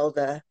know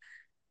the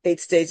 8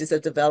 stages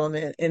of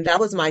development. And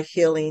that was my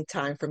healing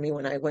time for me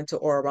when I went to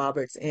Oral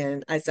Roberts.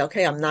 And I said,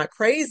 okay, I'm not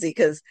crazy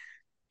because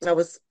I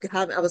was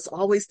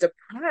always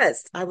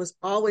depressed. I was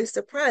always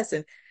depressed.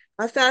 And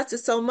I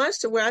fasted so much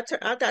to where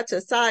I got to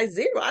a size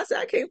 0. I said,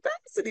 I can't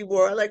fast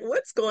anymore. Like,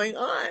 what's going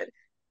on?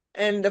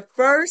 And the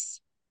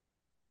first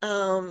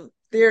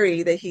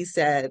theory that he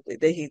said that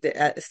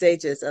the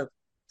stages of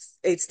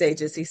 8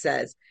 stages, he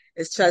says,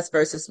 is trust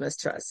versus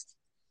mistrust.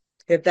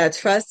 If that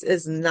trust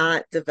is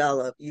not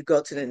developed, you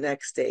go to the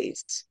next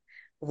stage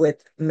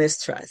with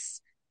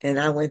mistrust. And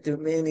I went through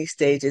many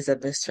stages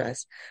of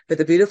mistrust. But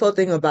the beautiful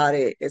thing about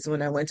it is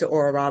when I went to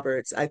Oral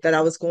Roberts, I thought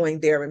I was going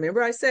there.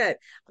 Remember, I said,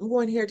 I'm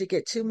going here to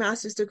get 2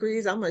 master's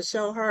degrees. I'm going to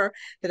show her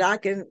that I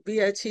can be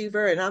an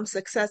achiever and I'm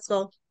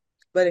successful.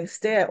 But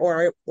instead,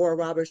 Oral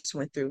Roberts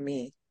went through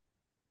me.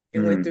 It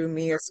went Mm. through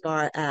me as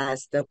far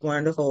as the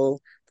wonderful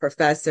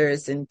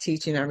professors and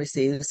teaching I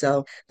received.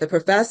 So the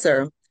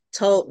professor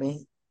told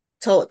me,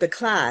 told the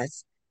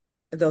class,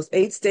 those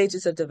 8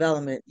 stages of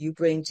development, you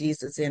bring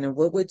Jesus in. And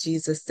what would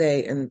Jesus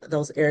say in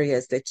those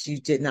areas that you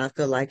did not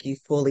feel like you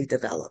fully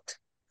developed?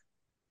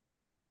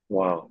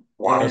 Wow.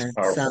 That's And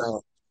powerful.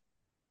 so,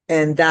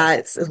 and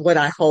that's what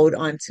I hold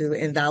on to.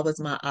 And that was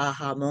my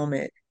aha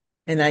moment.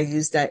 And I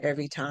use that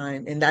every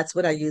time. And that's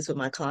what I use with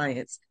my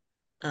clients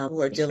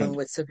who are That's dealing fantastic.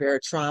 with severe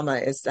trauma.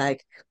 It's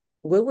like,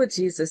 what would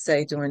Jesus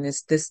say during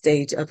this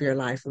stage of your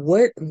life?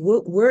 Where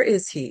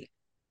is he?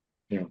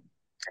 Yeah.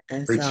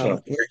 And Great so,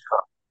 stuff.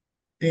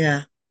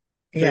 yeah,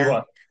 Tell you yeah,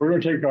 what, we're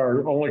going to take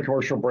our only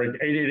commercial break,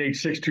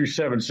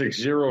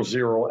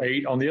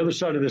 888-627-6008. On the other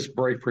side of this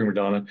break, Prima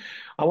Donna,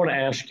 I want to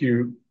ask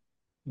you,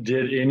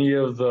 did any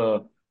of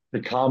the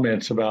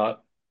comments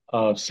about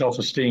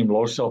self-esteem,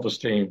 low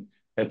self-esteem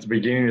at the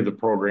beginning of the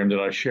program that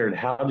I shared,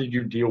 how did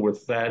you deal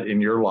with that in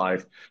your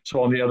life?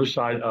 So on the other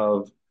side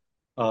of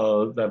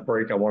that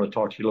break, I want to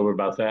talk to you a little bit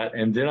about that.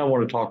 And then I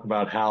want to talk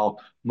about how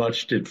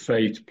much did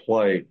faith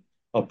play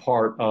a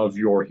part of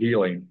your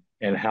healing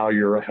and how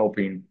you're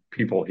helping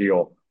people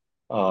heal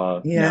yeah,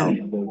 now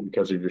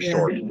because of your yeah.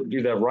 story. We'll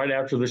do that right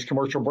after this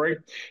commercial break.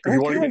 If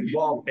you want to get Okay.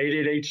 involved,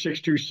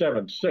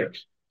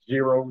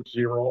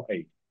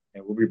 888-627-6008.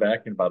 And we'll be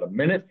back in about a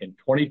minute and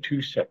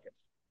 22 seconds.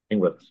 Hang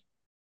with us.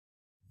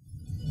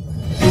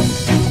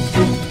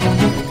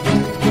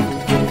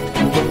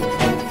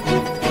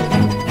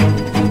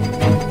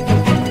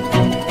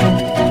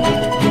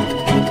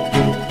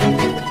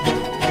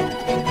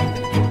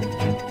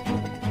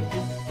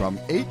 From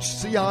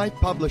HCI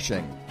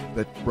Publishing,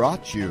 that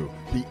brought you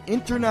the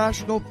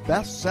international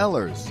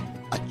bestsellers,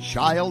 A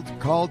Child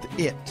Called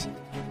It,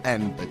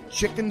 and the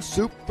Chicken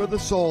Soup for the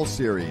Soul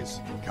series,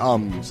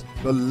 comes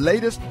the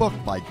latest book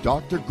by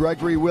Dr.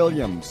 Gregory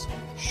Williams,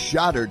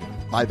 Shattered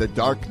by the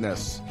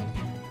Darkness.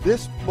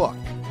 This book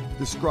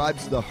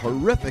describes the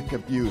horrific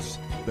abuse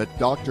that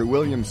Dr.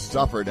 Williams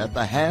suffered at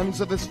the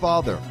hands of his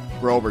father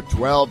for over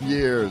 12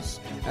 years,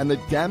 and the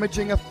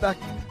damaging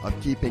effect of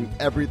keeping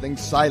everything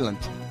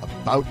silent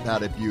about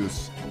that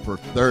abuse for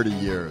 30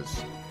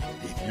 years.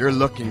 If you're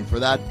looking for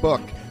that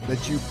book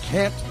that you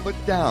can't put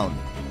down,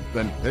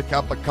 then pick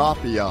up a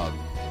copy of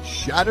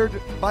Shattered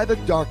by the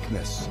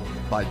Darkness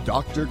by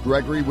Dr.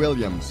 Gregory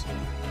Williams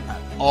at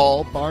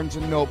all Barnes &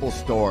 Noble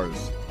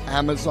stores,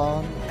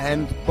 Amazon,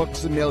 and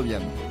Books A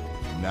Million.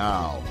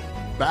 Now,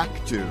 back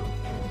to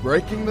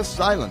Breaking the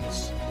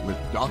Silence with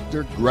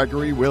Dr.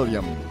 Gregory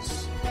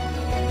Williams.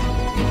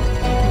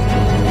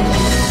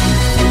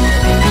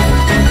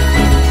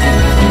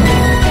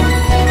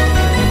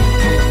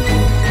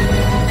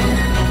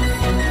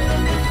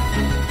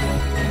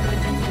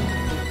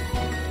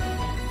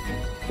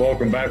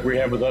 Welcome back. We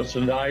have with us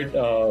tonight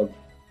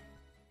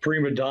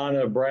Prima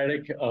Donna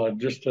Braddock,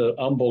 just an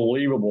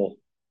unbelievable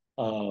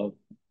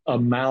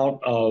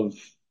amount of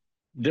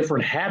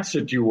different hats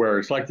that you wear.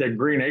 It's like that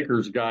Green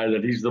Acres guy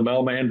that he's the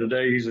mailman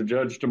today, he's a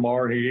judge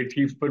tomorrow, and he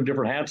keeps putting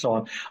different hats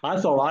on. I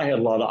thought I had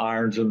a lot of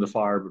irons in the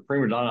fire, but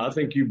Prima Donna, I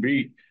think you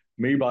beat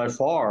me by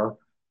far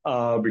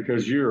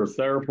because you're a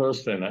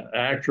therapist and an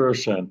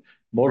actress and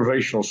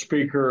motivational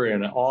speaker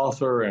and an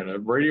author and a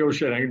radio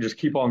show. And I can just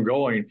keep on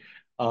going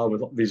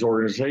with these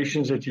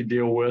organizations that you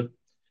deal with.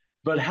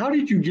 But how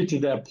did you get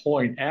to that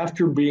point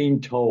after being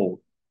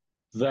told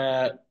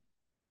that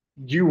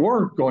you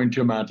weren't going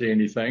to amount to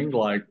anything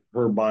like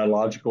her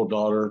biological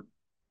daughter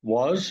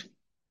was,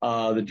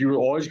 that you were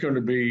always going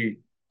to be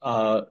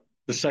the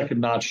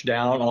second notch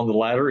down on the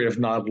ladder, if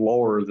not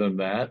lower than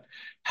that?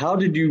 How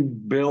did you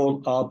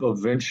build up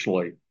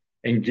eventually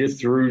and get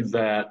through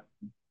that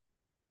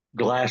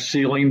glass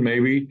ceiling,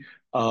 maybe,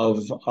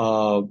 of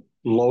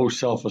low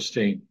self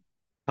esteem?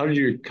 How did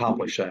you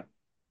accomplish that?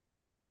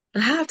 I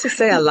have to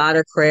say a lot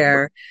of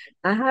prayer.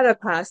 I had a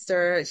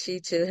pastor, she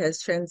too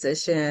has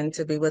transitioned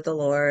to be with the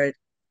Lord.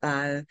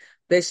 Uh,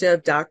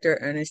 Bishop Dr.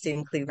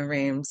 Ernestine Cleveland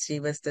Reams, she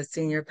was the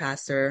senior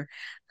pastor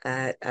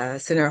at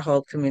Center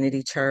Hope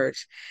Community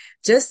Church.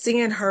 Just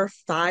seeing her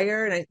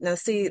fire, and now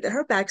see,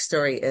 her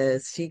backstory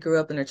is she grew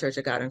up in the Church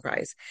of God in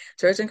Christ.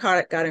 Church of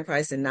God in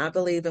Christ did not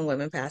believe in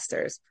women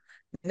pastors.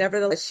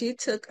 Nevertheless, she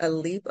took a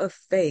leap of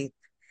faith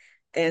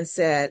and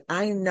said,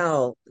 I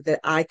know that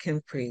I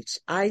can preach.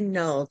 I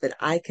know that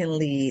I can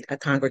lead a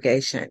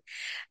congregation.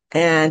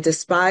 And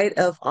despite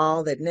of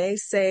all the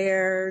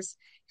naysayers,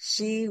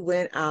 she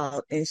went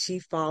out and she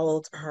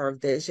followed her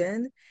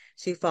vision.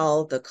 She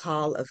followed the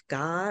call of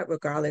God,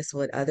 regardless of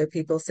what other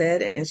people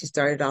said. And she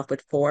started off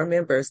with four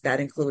members that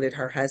included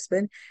her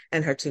husband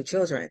and her two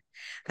children.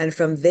 And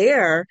from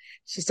there,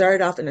 she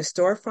started off in a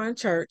storefront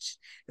church,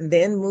 and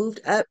then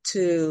moved up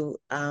to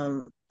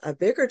a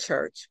bigger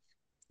church.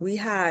 We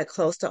had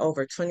close to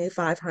over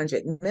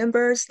 2,500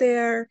 members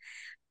there.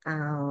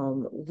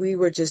 We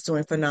were just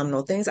doing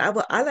phenomenal things. I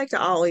like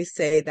to always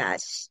say that,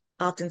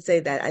 often say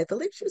that I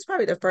believe she was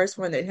probably the first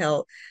one that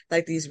held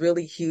like these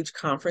really huge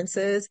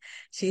conferences.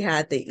 She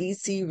had the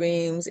EC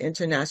Reams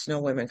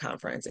International Women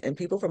Conference, and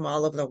people from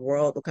all over the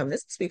world would come.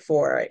 This is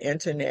before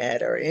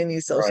internet or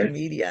any social Right.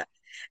 media.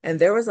 And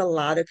there was a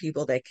lot of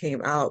people that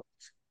came out.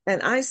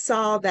 And I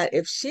saw that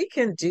if she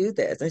can do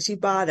this, and she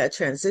bought a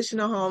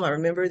transitional home. I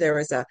remember there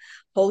was a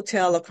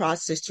hotel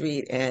across the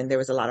street, and there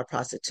was a lot of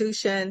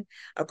prostitution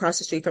across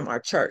the street from our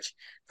church.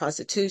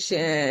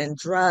 Prostitution,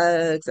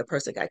 drugs, a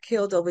person got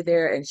killed over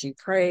there, and she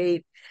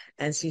prayed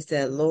and she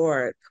said,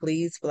 Lord,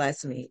 please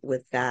bless me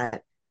with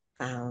that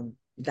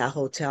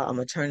hotel. I'm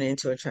gonna turn it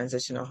into a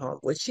transitional home,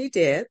 which she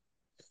did,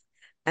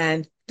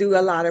 and through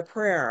a lot of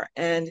prayer.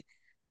 And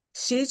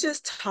she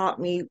just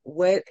taught me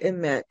what it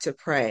meant to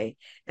pray.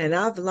 And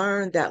I've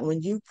learned that when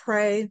you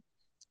pray,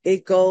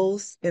 it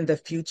goes in the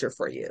future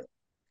for you.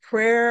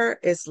 Prayer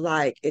is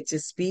like it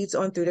just speeds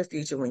on through the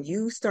future. When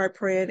you start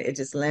praying, it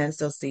just lands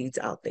those seeds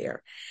out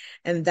there.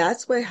 And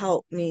that's what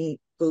helped me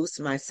boost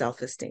my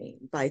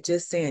self-esteem by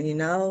just saying,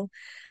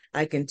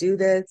 I can do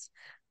this.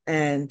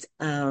 And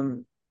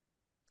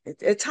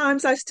at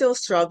times I still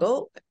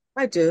struggle.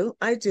 I do,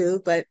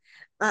 but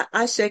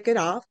I shake it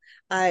off.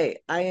 I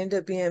end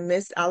up being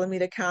Miss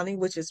Alameda County,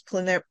 which is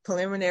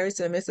preliminary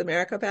to the Miss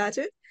America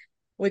pageant,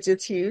 which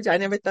is huge. I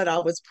never thought I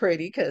was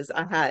pretty because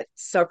I had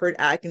suffered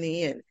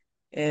acne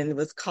and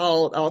was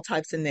called all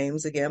types of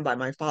names again by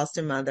my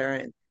foster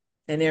mother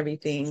and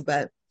everything.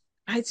 But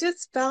I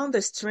just found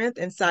the strength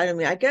inside of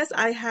me. I guess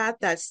I had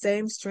that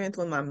same strength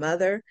when my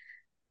mother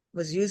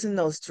was using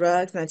those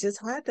drugs, and I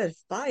just had to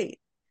fight.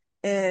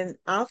 And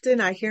often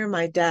I hear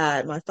my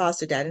dad, my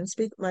foster dad, I didn't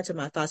speak much of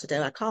my foster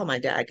dad. I call my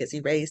dad because he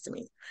raised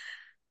me.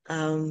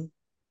 Um,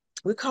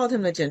 we called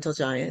him the gentle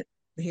giant.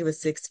 He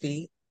was 6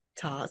 feet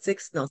tall,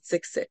 six, no,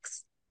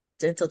 6'6",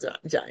 gentle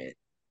giant.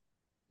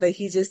 But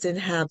he just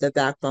didn't have the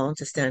backbone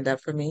to stand up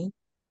for me.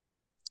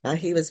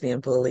 He was being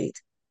bullied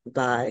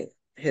by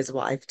his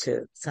wife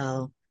too.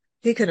 So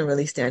he couldn't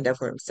really stand up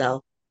for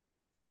himself.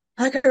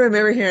 I can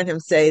remember hearing him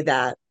say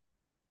that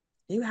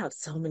you have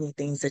so many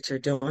things that you're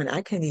doing.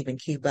 I can't even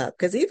keep up.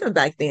 Because even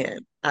back then,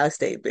 I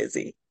stayed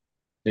busy.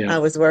 Yeah. I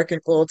was working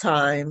full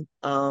time.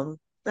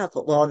 Not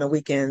well on the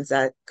weekends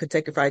at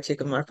Kentucky Fried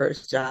Chicken, my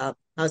first job.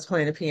 I was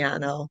playing the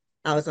piano.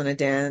 I was on a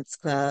dance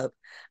club.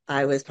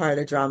 I was part of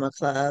the drama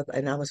club,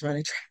 and I was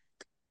running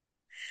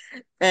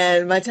track.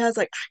 And my dad's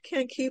like, I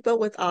can't keep up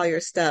with all your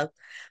stuff.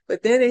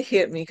 But then it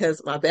hit me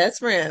because my best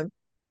friend,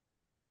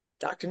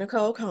 Dr.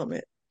 Nicole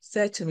Coleman,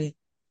 said to me,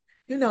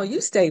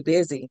 you stay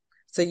busy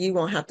so you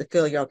won't have to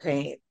feel your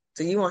pain.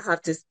 So you won't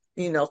have to,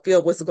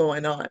 feel what's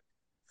going on.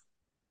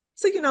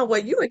 So you know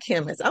what? You're a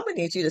chemist. I'm gonna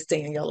need you to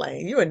stay in your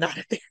lane. You are not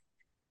a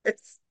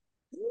therapist.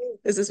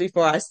 This is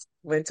before I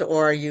went to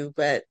ORU,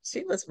 but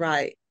she was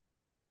right.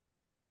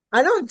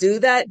 I don't do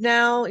that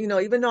now,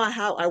 even though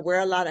I wear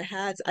a lot of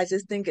hats, I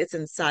just think it's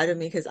inside of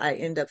me because I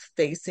end up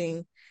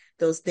facing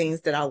those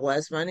things that I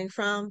was running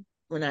from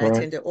when I Right.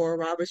 attended Oral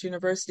Roberts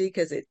University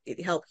because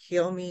it helped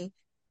heal me,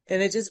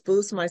 and it just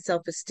boosts my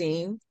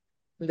self-esteem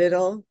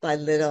little by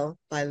little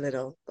by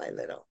little by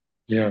little.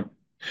 Yeah.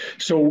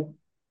 So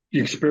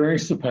you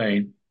experience the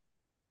pain,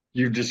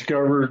 you've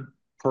discovered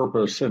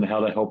purpose and how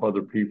to help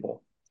other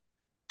people.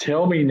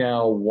 Tell me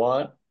now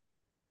what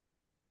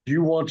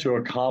you want to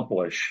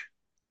accomplish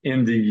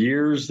in the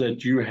years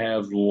that you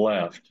have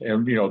left.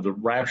 And, the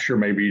rapture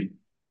may be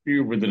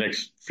with the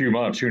next few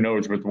months. Who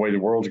knows with the way the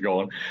world's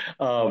going?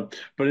 But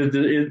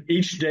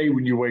each day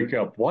when you wake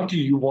up, what do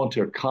you want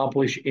to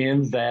accomplish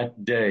in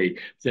that day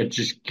that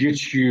just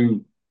gets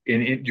you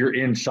in your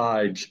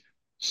insides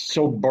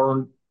so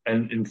burnt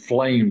and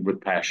inflamed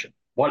with passion?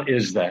 What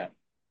is that?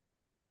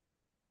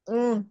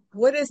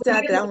 What is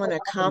that I want to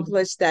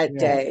accomplish that Yeah.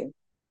 day?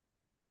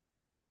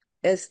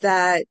 Is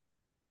that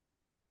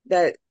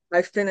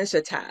I finish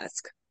a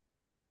task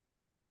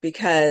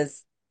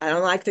because I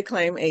don't like to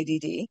claim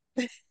ADD,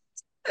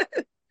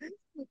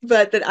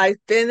 but that I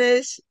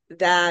finish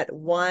that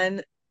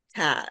one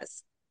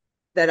task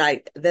that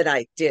I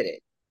did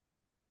it.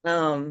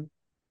 Um,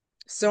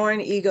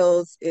 Soaring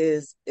Eagles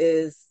is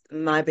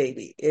my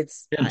baby.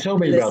 And tell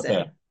me about Listen,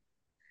 that.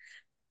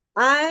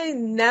 I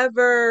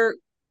never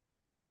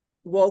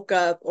woke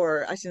up,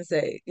 or I shouldn't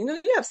say,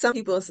 you have some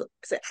people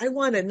say, I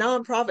want a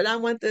nonprofit, I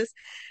want this.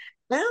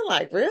 And I'm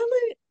like,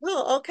 really?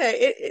 Oh,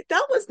 okay.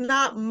 That was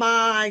not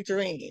my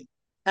dream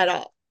at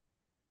all.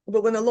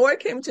 But when the Lord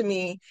came to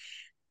me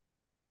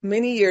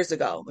many years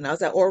ago, when I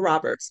was at Oral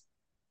Roberts,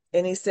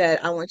 and he said,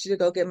 I want you to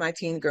go get my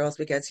teen girls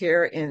because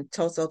here in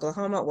Tulsa,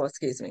 Oklahoma, well,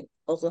 excuse me,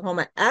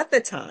 Oklahoma at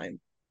the time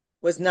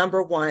was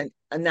number one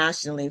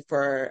nationally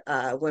for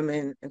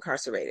women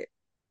incarcerated.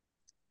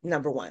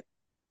 Number one,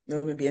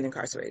 women being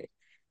incarcerated.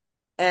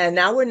 And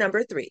now we're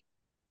number three.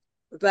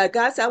 But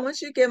God said, I want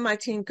you to get my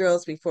teen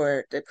girls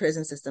before the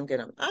prison system get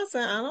them. I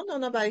said, I don't know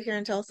nobody here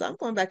in Tulsa. I'm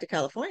going back to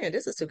California.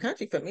 This is too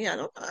country for me. I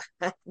don't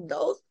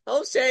no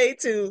shade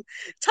to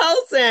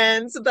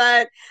Tulsans,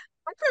 but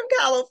I'm from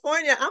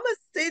California. I'm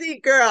a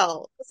city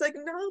girl. It's like,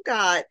 no,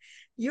 God,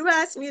 you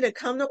asked me to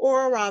come to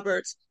Oral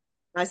Roberts.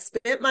 I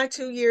spent my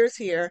 2 years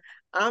here.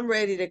 I'm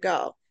ready to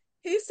go.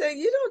 He said,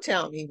 you don't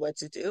tell me what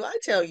to do. I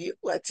tell you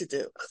what to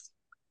do.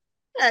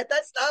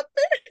 That's not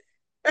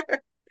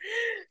fair.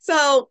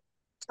 So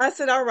I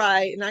said, all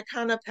right. And I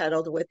kind of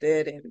peddled with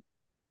it and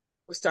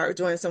we started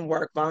doing some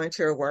work,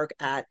 volunteer work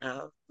at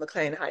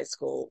McLean High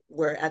School,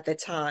 where at the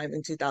time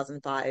in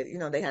 2005,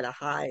 they had a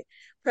high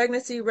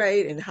pregnancy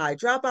rate and high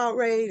dropout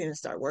rate, and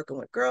started working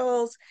with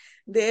girls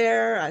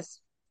there. I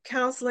was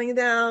counseling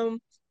them.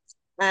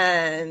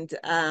 And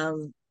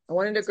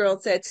one of the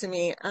girls said to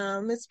me,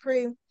 Miss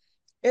Pre,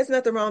 there's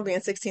nothing wrong being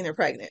 16 and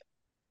pregnant.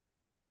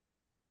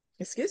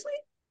 Excuse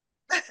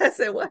me? I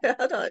said, what?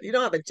 Hold on. You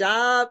don't have a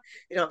job.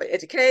 You don't have an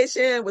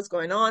education. What's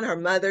going on? Her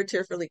mother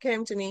tearfully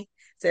came to me,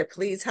 said,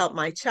 please help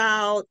my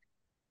child.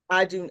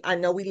 I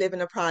know we live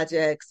in a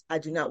projects. I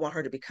do not want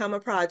her to become a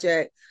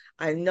project.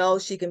 I know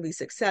she can be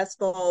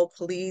successful.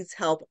 Please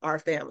help our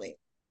family.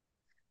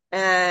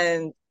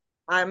 And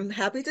I'm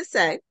happy to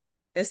say,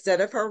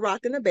 instead of her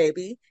rocking a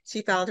baby,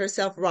 she found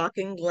herself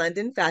rocking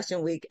London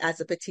Fashion Week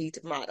as a petite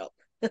model.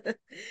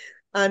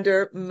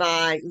 Under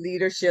my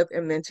leadership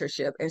and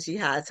mentorship. And she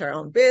has her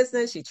own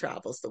business. She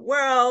travels the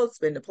world,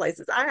 been to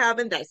places I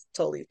haven't. That's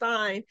totally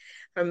fine.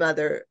 Her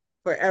mother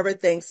forever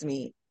thanks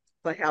me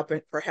for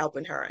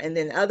helping her. And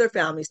then other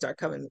families start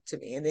coming to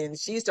me. And then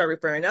she started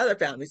referring to other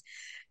families.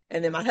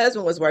 And then my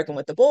husband was working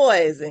with the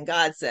boys, and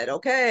God said,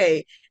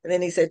 okay. And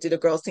then he said, do the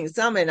Girls Teen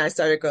Summit. And I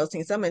started Girls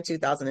Teen Summit in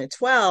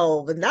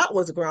 2012, and that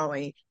was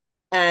growing.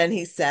 And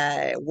he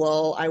said,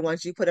 well, I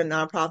want you to put a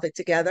nonprofit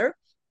together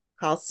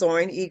called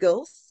Soaring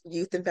Eagles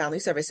Youth and Family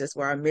Services,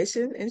 where our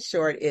mission, in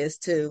short, is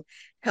to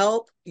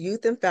help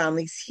youth and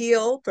families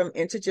heal from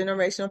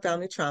intergenerational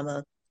family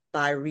trauma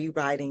by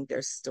rewriting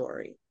their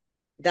story.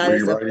 That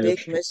is a Rewriting big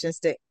it. mission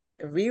statement.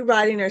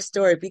 Rewriting their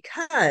story,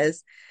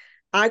 because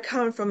I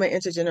come from an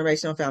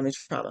intergenerational family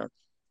trauma.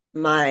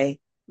 My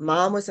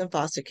mom was in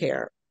foster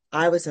care.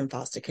 I was in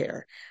foster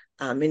care.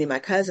 Many of my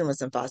cousin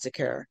was in foster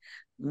care.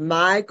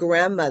 My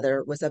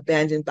grandmother was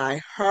abandoned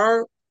by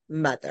her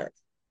mother,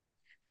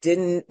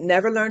 didn't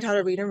never learned how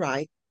to read and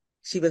write.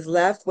 She was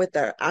left with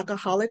her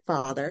alcoholic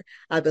father.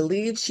 I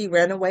believe she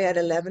ran away at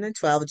 11 and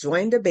 12,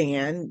 joined a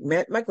band,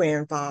 met my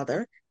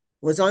grandfather,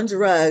 was on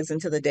drugs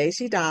until the day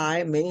she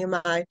died. Many of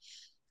my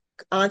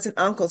aunts and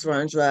uncles were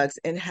on drugs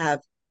and have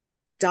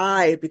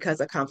died because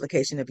of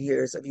complication of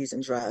years of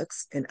using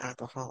drugs and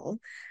alcohol.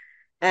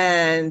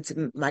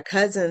 And my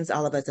cousins,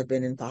 all of us have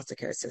been in foster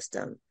care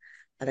system.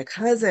 I had a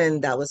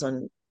cousin that was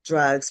on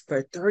drugs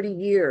for 30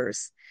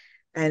 years,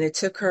 and it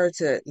took her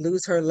to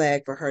lose her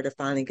leg for her to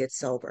finally get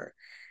sober.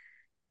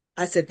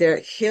 I said, their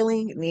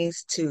healing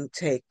needs to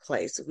take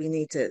place.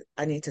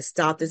 I need to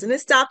stop this. And it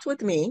stopped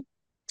with me.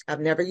 I've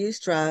never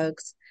used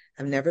drugs.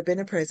 I've never been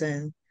in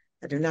prison.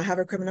 I do not have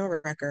a criminal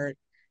record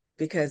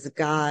because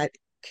God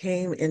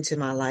came into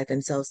my life.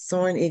 And so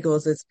Soaring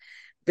Eagles is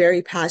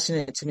very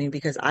passionate to me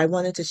because I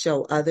wanted to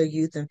show other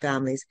youth and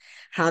families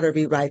how to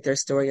rewrite their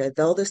story.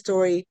 Although the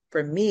story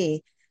for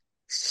me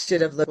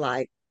should have looked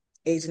like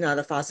aging out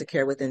of foster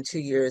care within 2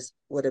 years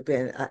would have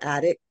been an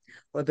addict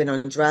or been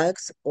on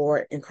drugs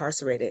or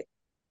incarcerated.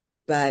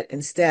 But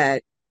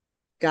instead,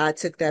 God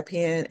took that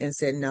pen and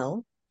said,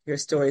 no, your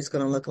story is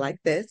going to look like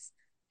this.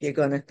 You're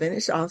going to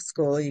finish off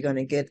school. You're going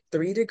to get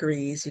 3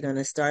 degrees. You're going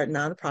to start a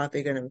nonprofit.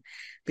 You're going to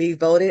be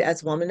voted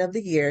as Woman of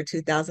the Year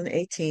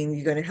 2018.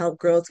 You're going to help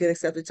girls get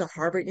accepted to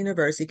Harvard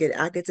University, get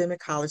academic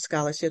college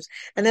scholarships,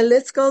 and the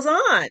list goes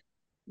on.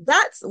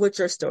 That's what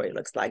your story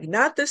looks like,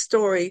 not the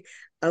story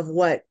of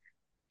what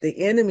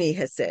the enemy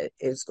has said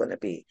is going to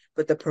be,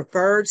 but the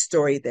preferred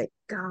story that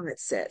God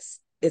says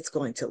it's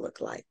going to look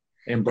like.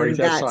 And break And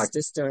that that's cycle.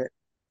 the story.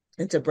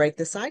 And to break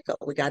the cycle,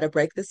 we got to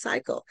break the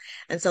cycle.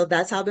 And so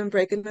that's how I've been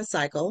breaking the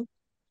cycle.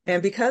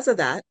 And because of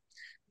that,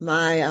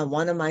 my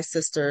one of my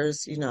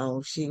sisters,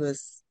 she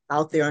was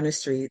out there on the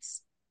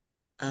streets,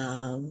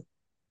 um,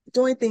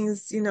 doing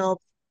things,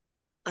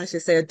 I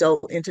should say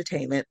adult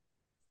entertainment.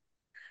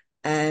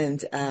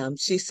 And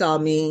she saw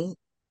me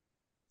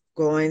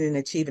growing and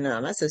achieving.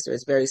 My sister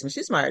is very smart.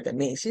 She's smarter than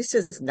me. She's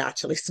just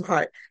naturally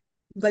smart.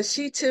 But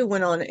she too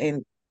went on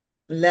and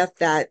left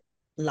that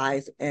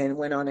life and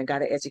went on and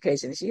got an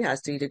education. She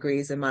has 3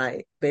 degrees, and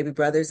my baby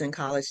brother's in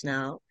college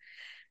now.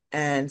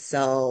 And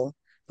so,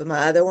 but my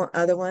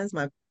other ones,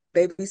 my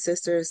baby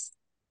sister's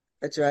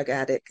a drug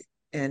addict,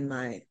 and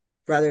my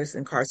brother's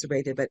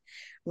incarcerated. But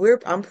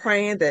I'm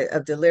praying that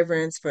of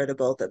deliverance for the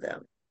both of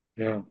them.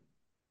 Yeah.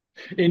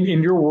 In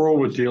your world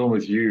with dealing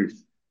with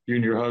youth, you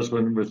and your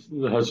husband with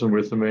the husband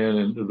with the men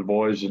and the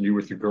boys and you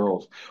with the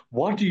girls,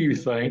 what do you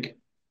think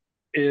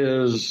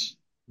is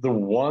the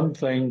one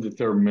thing that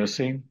they're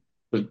missing,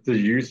 the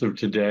youth of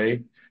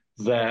today,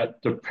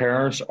 that the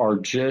parents are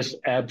just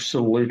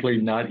absolutely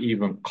not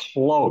even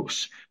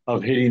close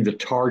of hitting the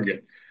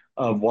target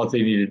of what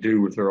they need to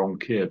do with their own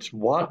kids?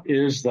 What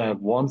is that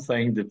one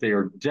thing that they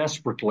are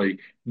desperately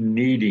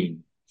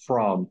needing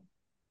from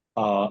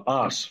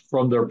us,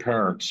 from their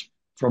parents,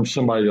 from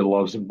somebody that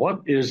loves them?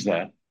 What is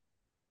that?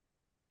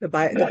 The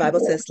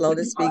Bible says, slow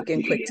to speak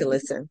and quick to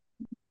listen.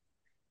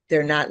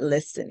 They're not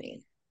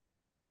listening.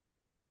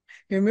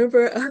 You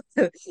remember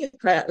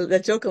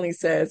that jokingly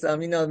says,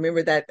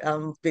 remember that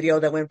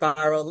video that went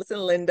viral? Listen,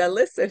 Linda,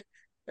 listen.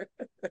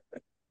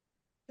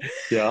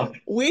 Yeah.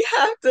 We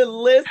have to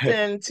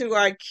listen to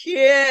our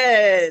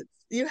kids.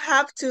 You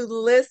have to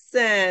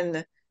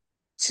listen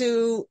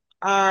to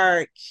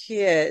our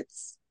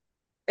kids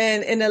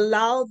and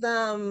allow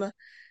them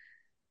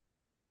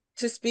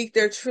to speak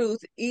their truth,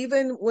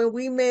 even when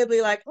we may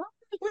be like, oh,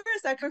 where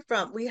is that coming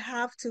from? We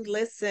have to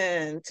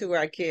listen to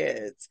our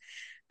kids.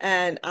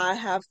 And I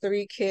have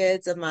 3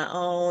 kids of my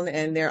own,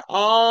 and they're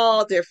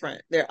all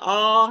different. They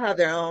all have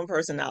their own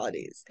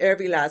personalities,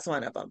 every last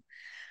one of them.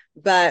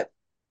 But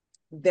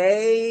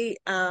they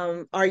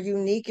are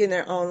unique in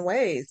their own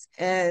ways.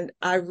 And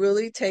I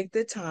really take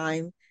the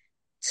time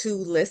to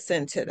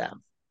listen to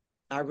them.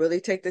 I really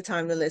take the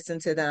time to listen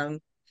to them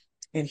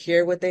and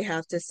hear what they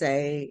have to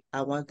say.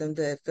 I want them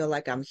to feel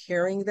like I'm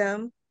hearing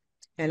them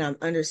and I'm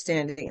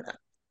understanding them.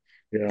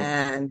 Yeah.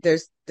 And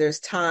there's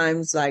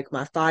times like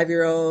my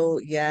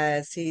 5-year-old,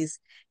 yes, he's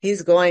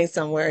going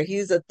somewhere.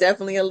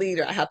 Definitely a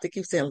leader. I have to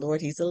keep saying,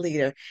 Lord, he's a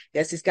leader.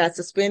 Yes, he's got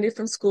suspended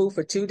from school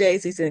for 2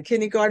 days. He's in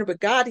kindergarten, but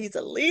God, he's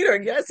a leader.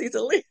 Yes, he's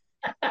a leader.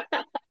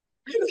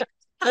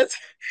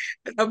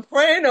 I'm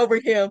praying over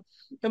him.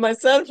 And my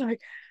son's like,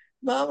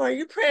 Mom, are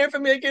you praying for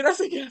me again? I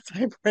said, yes,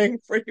 I'm praying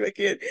for you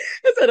again.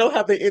 Because I don't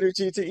have the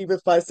energy to even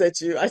fuss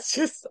at you. I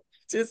just,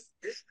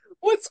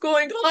 what's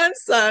going on,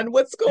 son?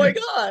 What's going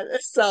on?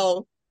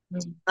 So,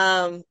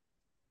 um,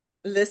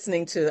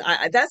 listening to,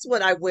 that's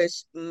what I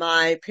wish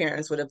my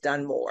parents would have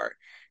done more.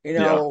 You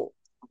Yeah. know,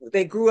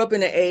 they grew up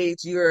in an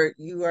age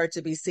you are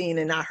to be seen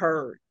and not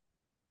heard,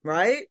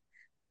 right?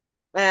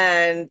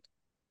 And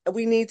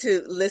we need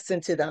to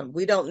listen to them.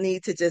 We don't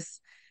need to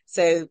just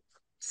say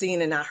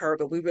seen and not heard,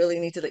 but we really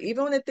need to,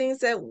 even on the things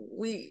that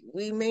we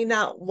may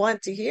not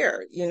want to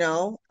hear, you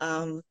know.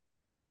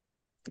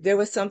 There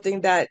was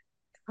something that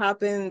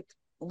happened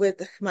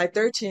with my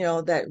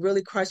 13-year-old that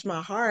really crushed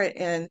my heart,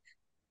 and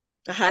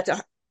I had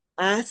to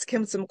ask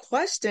him some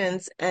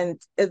questions, and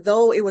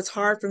though it was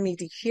hard for me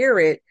to hear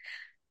it,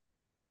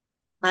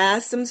 I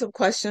asked him some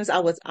questions. I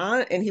was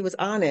on, and he was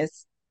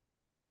honest.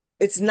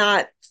 It's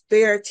not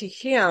fair to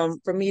him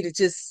for me to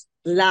just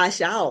lash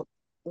out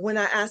when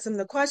I ask him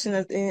the question.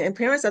 And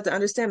parents have to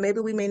understand, maybe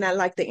we may not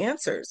like the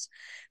answers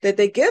that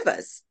they give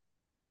us,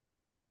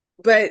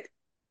 but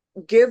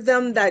give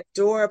them that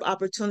door of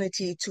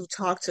opportunity to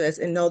talk to us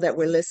and know that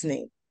we're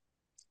listening.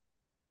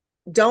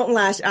 Don't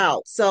lash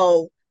out.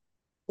 So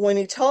when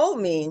he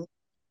told me,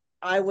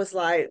 I was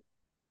like,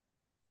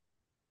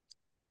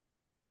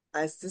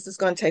 this is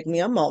going to take me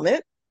a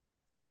moment.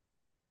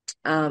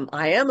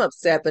 I am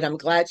upset, but I'm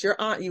glad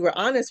you were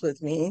honest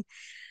with me.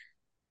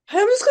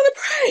 I'm just going to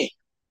pray.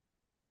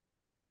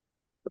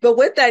 But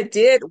what that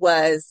did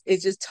was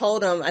it just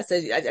told him, I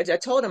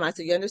told him, I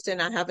said, you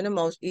understand I have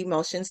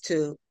emotions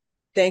too.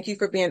 Thank you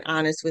for being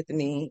honest with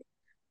me.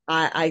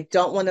 I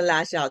don't want to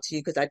lash out to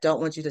you because I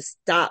don't want you to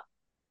stop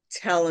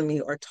telling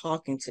me or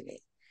talking to me.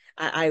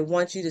 I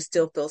want you to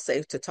still feel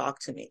safe to talk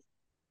to me.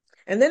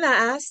 And then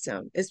I asked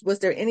him, was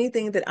there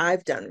anything that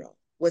I've done wrong?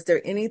 Was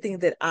there anything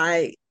that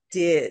I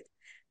did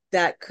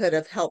that could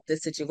have helped the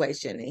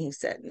situation? And he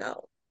said,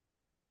 no.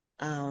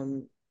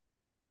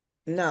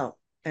 No.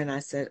 And I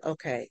said,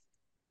 okay.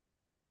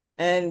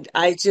 And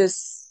I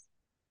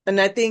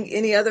think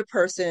any other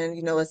person,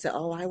 would say,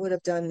 oh, I would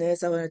have done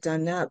this, I would have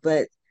done that.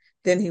 But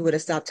then he would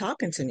have stopped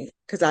talking to me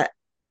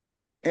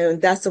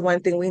and that's the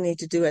one thing we need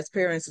to do as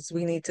parents is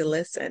we need to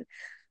listen.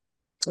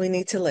 We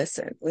need to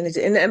listen. We need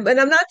to, but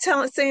I'm not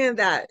saying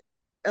that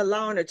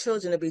allowing our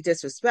children to be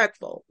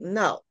disrespectful.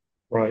 No,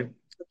 Right.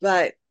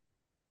 but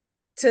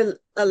to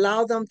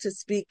allow them to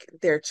speak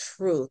their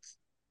truth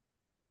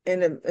in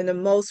the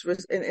most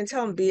and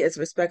tell them be as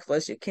respectful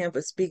as you can,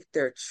 but speak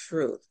their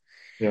truth.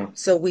 Yeah.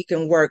 So we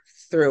can work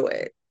through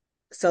it.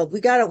 So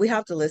we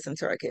have to listen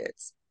to our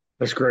kids.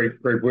 That's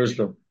great. Great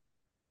wisdom.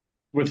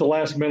 With the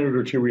last minute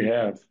or two we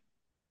have,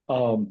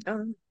 Um,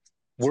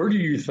 where do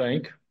you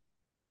think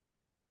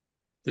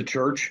The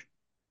church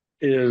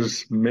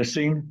is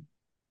missing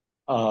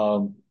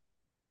um,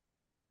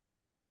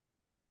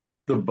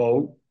 the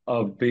boat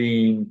of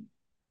being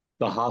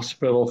the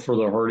hospital for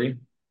the hurting.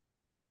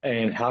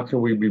 And how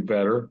can we be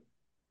better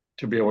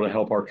to be able to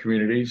help our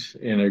communities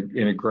in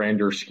a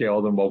grander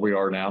scale than what we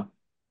are now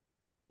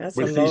That's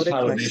a with these loaded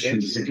kind of question.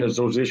 issues? Because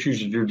those issues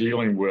that you're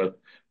dealing with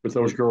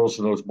those girls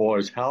and those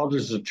boys, how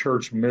does the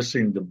church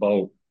missing the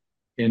boat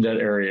in that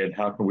area, and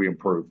how can we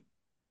improve?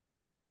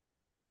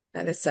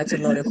 That is such a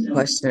loaded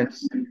question.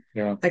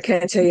 Yeah, I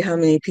can't tell you how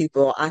many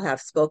people I have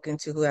spoken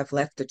to who have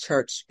left the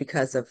church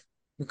because of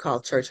we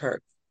call church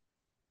hurt.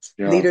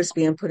 yeah, Leaders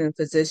being put in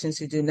positions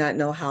who do not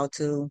know how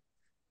to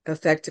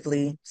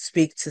effectively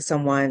speak to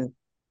someone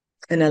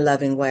in a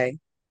loving way.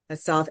 A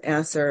soft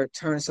answer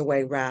turns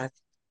away wrath.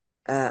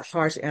 A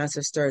harsh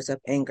answer stirs up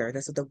anger.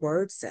 That's what the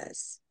word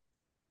says.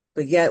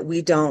 But yet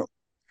we don't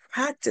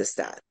practice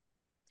that,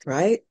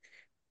 right?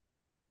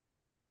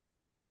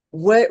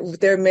 What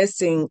they're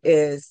missing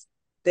is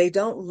they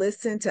don't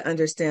listen to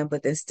understand,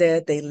 but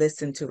instead they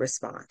listen to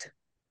respond.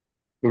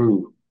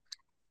 ooh,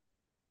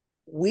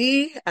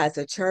 We as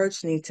a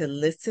church need to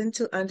listen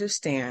to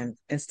understand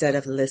instead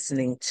of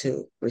listening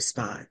to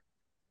respond.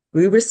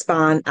 We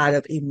respond out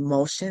of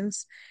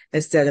emotions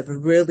instead of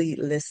really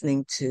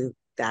listening to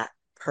that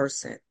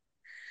person.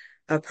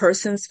 A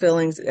person's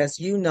feelings, as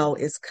you know,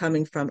 is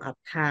coming from a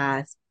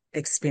past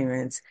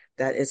experience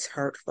that is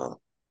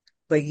hurtful.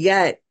 But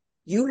yet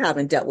you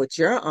haven't dealt with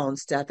your own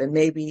stuff, and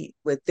maybe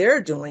what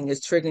they're doing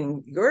is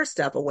triggering your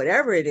stuff or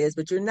whatever it is,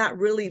 but you're not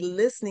really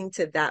listening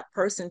to that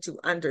person to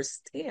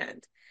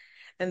understand.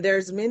 And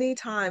there's many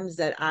times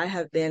that I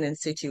have been in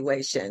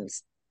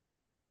situations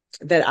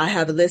that I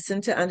have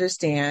listened to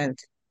understand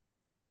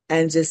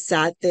and just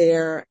sat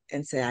there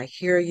and say, I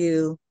hear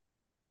you.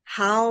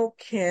 How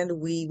can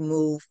we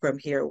move from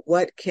here?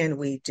 What can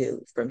we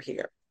do from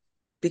here?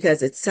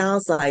 Because it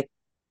sounds like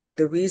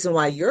the reason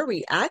why you're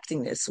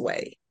reacting this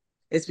way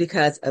is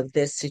because of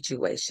this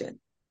situation.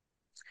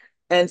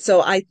 And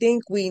so I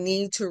think we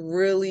need to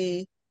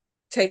really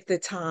take the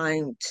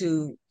time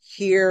to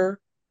hear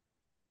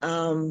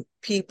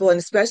people, and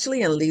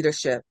especially in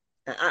leadership.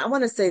 I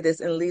want to say this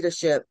in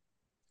leadership,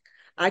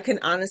 I can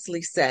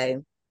honestly say,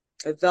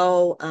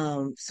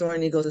 though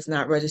Soaring Eagles is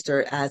not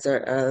registered as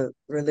a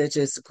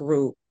religious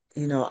group,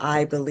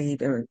 I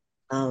believe in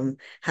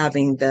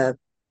having the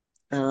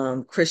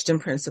Christian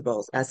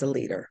principles as a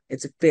leader.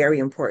 It's very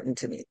important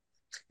to me.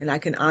 And I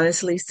can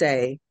honestly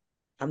say,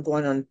 I'm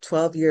going on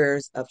 12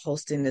 years of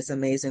hosting this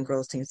amazing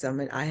Girls Team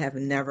Summit. I have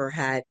never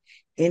had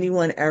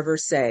anyone ever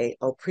say,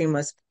 oh,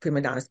 prima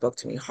donna spoke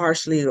to me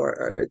harshly,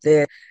 or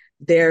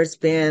there's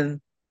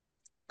been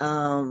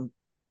um,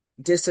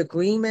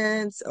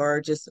 disagreements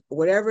or just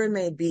whatever it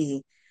may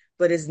be,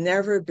 but it's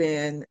never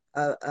been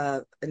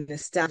an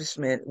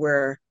establishment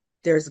where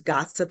there's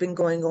gossiping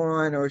going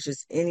on or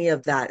just any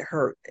of that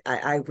hurt.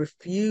 I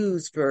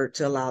refuse to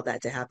allow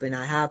that to happen.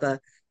 I have a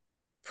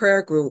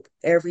prayer group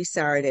every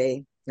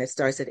Saturday that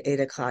starts at 8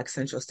 o'clock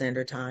Central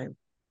Standard Time.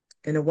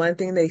 And the one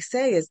thing they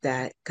say is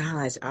that,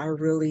 gosh, I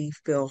really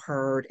feel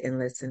heard and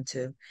listened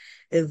to.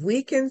 If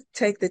we can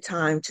take the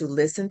time to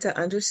listen to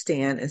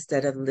understand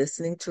instead of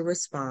listening to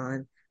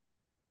respond,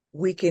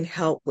 we can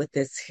help with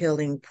this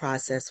healing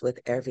process with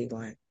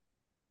everyone.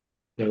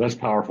 yeah, that's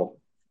powerful.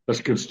 That's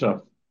good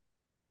stuff.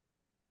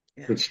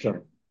 Yeah. Good stuff.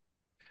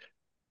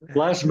 Yeah.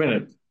 Last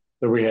minute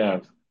that we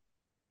have.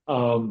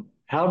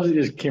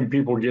 Can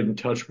people get in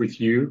touch with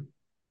you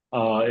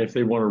if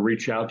they want to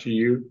reach out to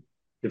you,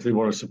 if they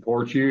want to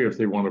support you, if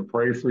they want to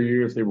pray for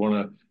you, if they want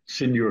to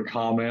send you a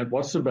comment?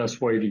 What's the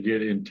best way to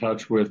get in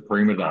touch with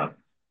Prima Donna?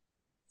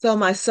 So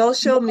my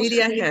social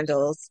media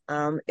handles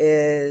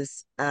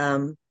is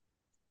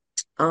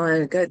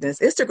on goodness,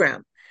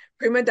 Instagram,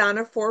 Prima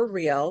Donna for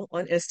Real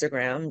on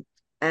Instagram.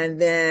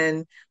 And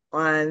then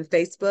on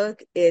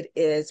Facebook, it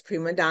is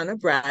Prima Donna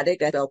Braddock,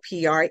 that's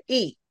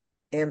Premadonna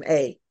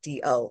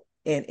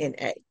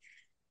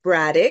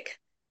Braddock.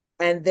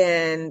 And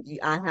then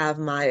I have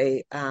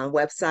my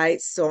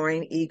website,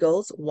 Soaring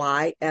Eagles,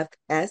 YFS.org.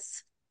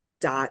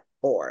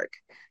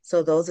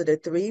 So those are the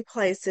three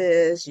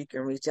places you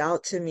can reach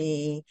out to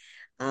me.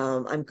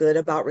 I'm good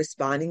about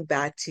responding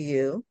back to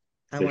you.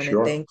 I Yeah, want to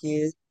sure. thank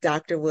you,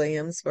 Dr.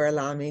 Williams, for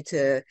allowing me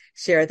to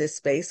share this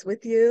space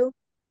with you.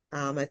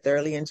 I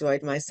thoroughly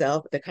enjoyed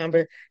myself. The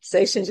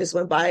conversation just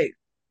went by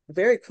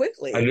very I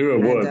quickly, knew it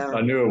and would.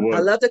 I knew it I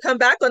would. love to come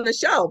back on the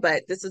show.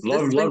 But this has been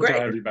Love to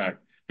great. have you back.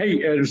 Hey,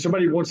 if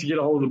somebody wants to get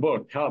a hold of the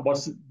book,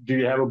 do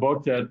you have a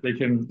book that they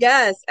can?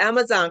 Yes,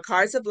 Amazon,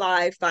 Cards of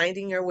Life,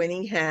 Finding Your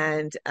Winning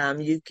Hand.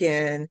 You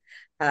can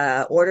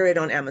order it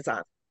on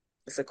Amazon.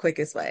 It's the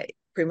quickest way.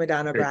 Prima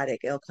Donna Okay, Braddock,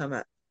 it'll come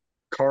up.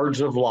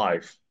 Cards of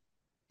Life.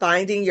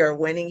 Finding Your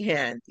Winning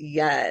Hand.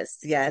 Yes,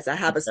 yes. I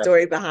have a Okay.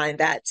 story behind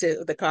that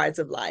too, the Cards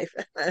of Life.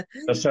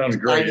 That sounds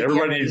great. Finding Your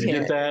Everybody needs Winning to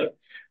get Hand. that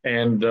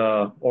and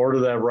order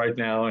that right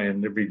now,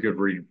 and it'd be good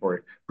reading for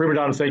you. Prima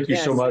Donna, thank you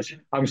so Yes, much.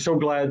 I'm so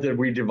glad that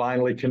we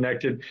divinely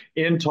connected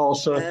in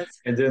Tulsa, yes.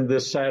 and then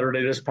this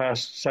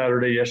past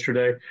Saturday,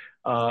 yesterday.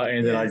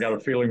 And then I got a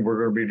feeling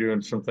we're going to be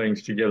doing some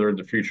things together in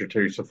the future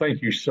too. So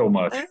thank you so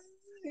much.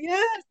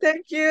 Yes,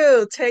 thank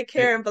you. Take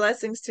care and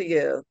blessings to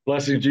you.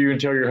 Blessings to you, and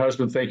tell your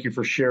husband thank you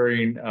for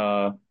sharing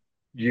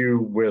you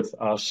with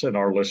us and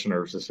our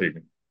listeners this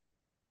evening.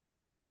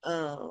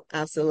 Oh,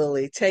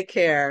 absolutely. Take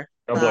care.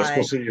 God bless. We'll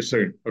Bye. see you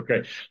soon.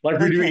 Okay. Like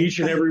we do each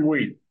and Bye. every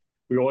week,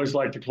 we always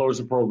like to close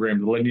the program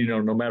to let you know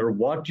no matter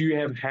what you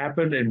have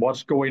happened and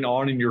what's going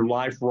on in your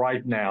life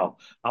right now,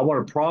 I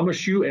want to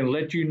promise you and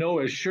let you know,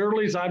 as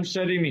surely as I'm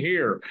sitting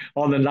here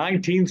on the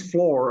 19th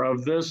floor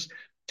of this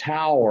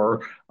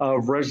tower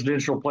of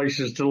residential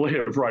places to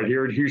live right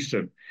here in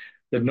Houston,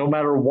 that no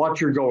matter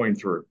what you're going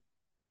through,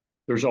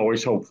 there's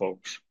always hope,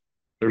 folks.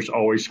 There's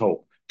always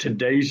hope.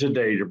 Today's a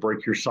day to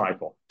break your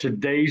cycle.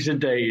 Today's a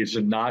day is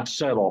to not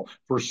settle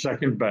for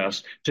second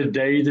best.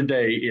 Today, the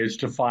day is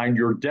to find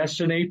your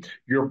destiny,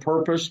 your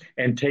purpose,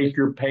 and take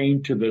your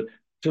pain to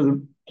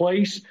the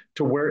place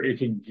to where it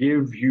can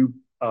give you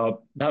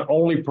not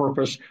only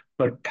purpose,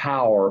 but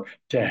power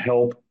to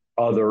help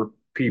other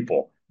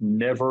people.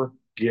 Never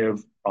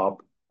give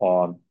up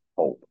on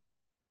hope.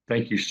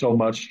 Thank you so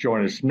much.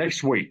 Join us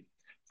next week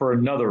for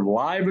another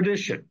live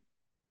edition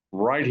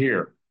right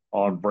here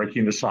on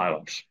Breaking the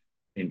Silence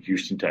in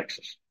Houston,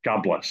 Texas.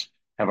 God bless.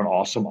 Have an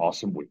awesome,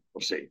 awesome week.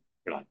 We'll see you.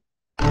 Good night.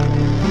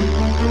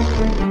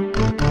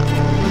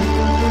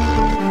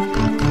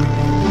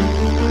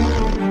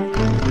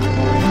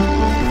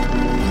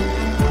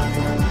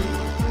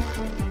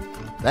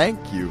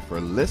 Thank you for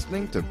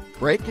listening to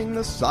Breaking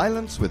the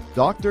Silence with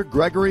Dr.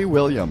 Gregory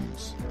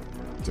Williams.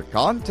 To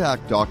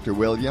contact Dr.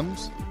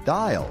 Williams,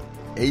 dial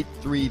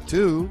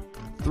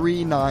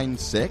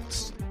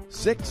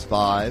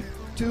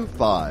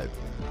 832-396-6525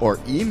 or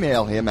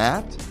email him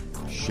at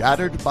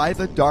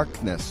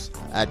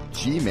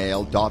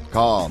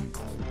shatteredbythedarkness@gmail.com.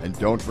 And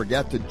don't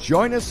forget to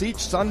join us each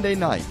Sunday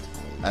night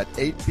at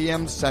 8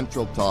 p.m.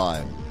 Central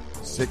Time,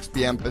 6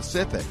 p.m.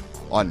 Pacific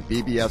on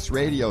BBS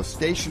Radio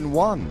Station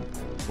 1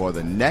 for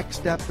the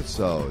next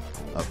episode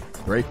of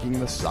Breaking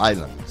the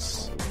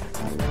Silence.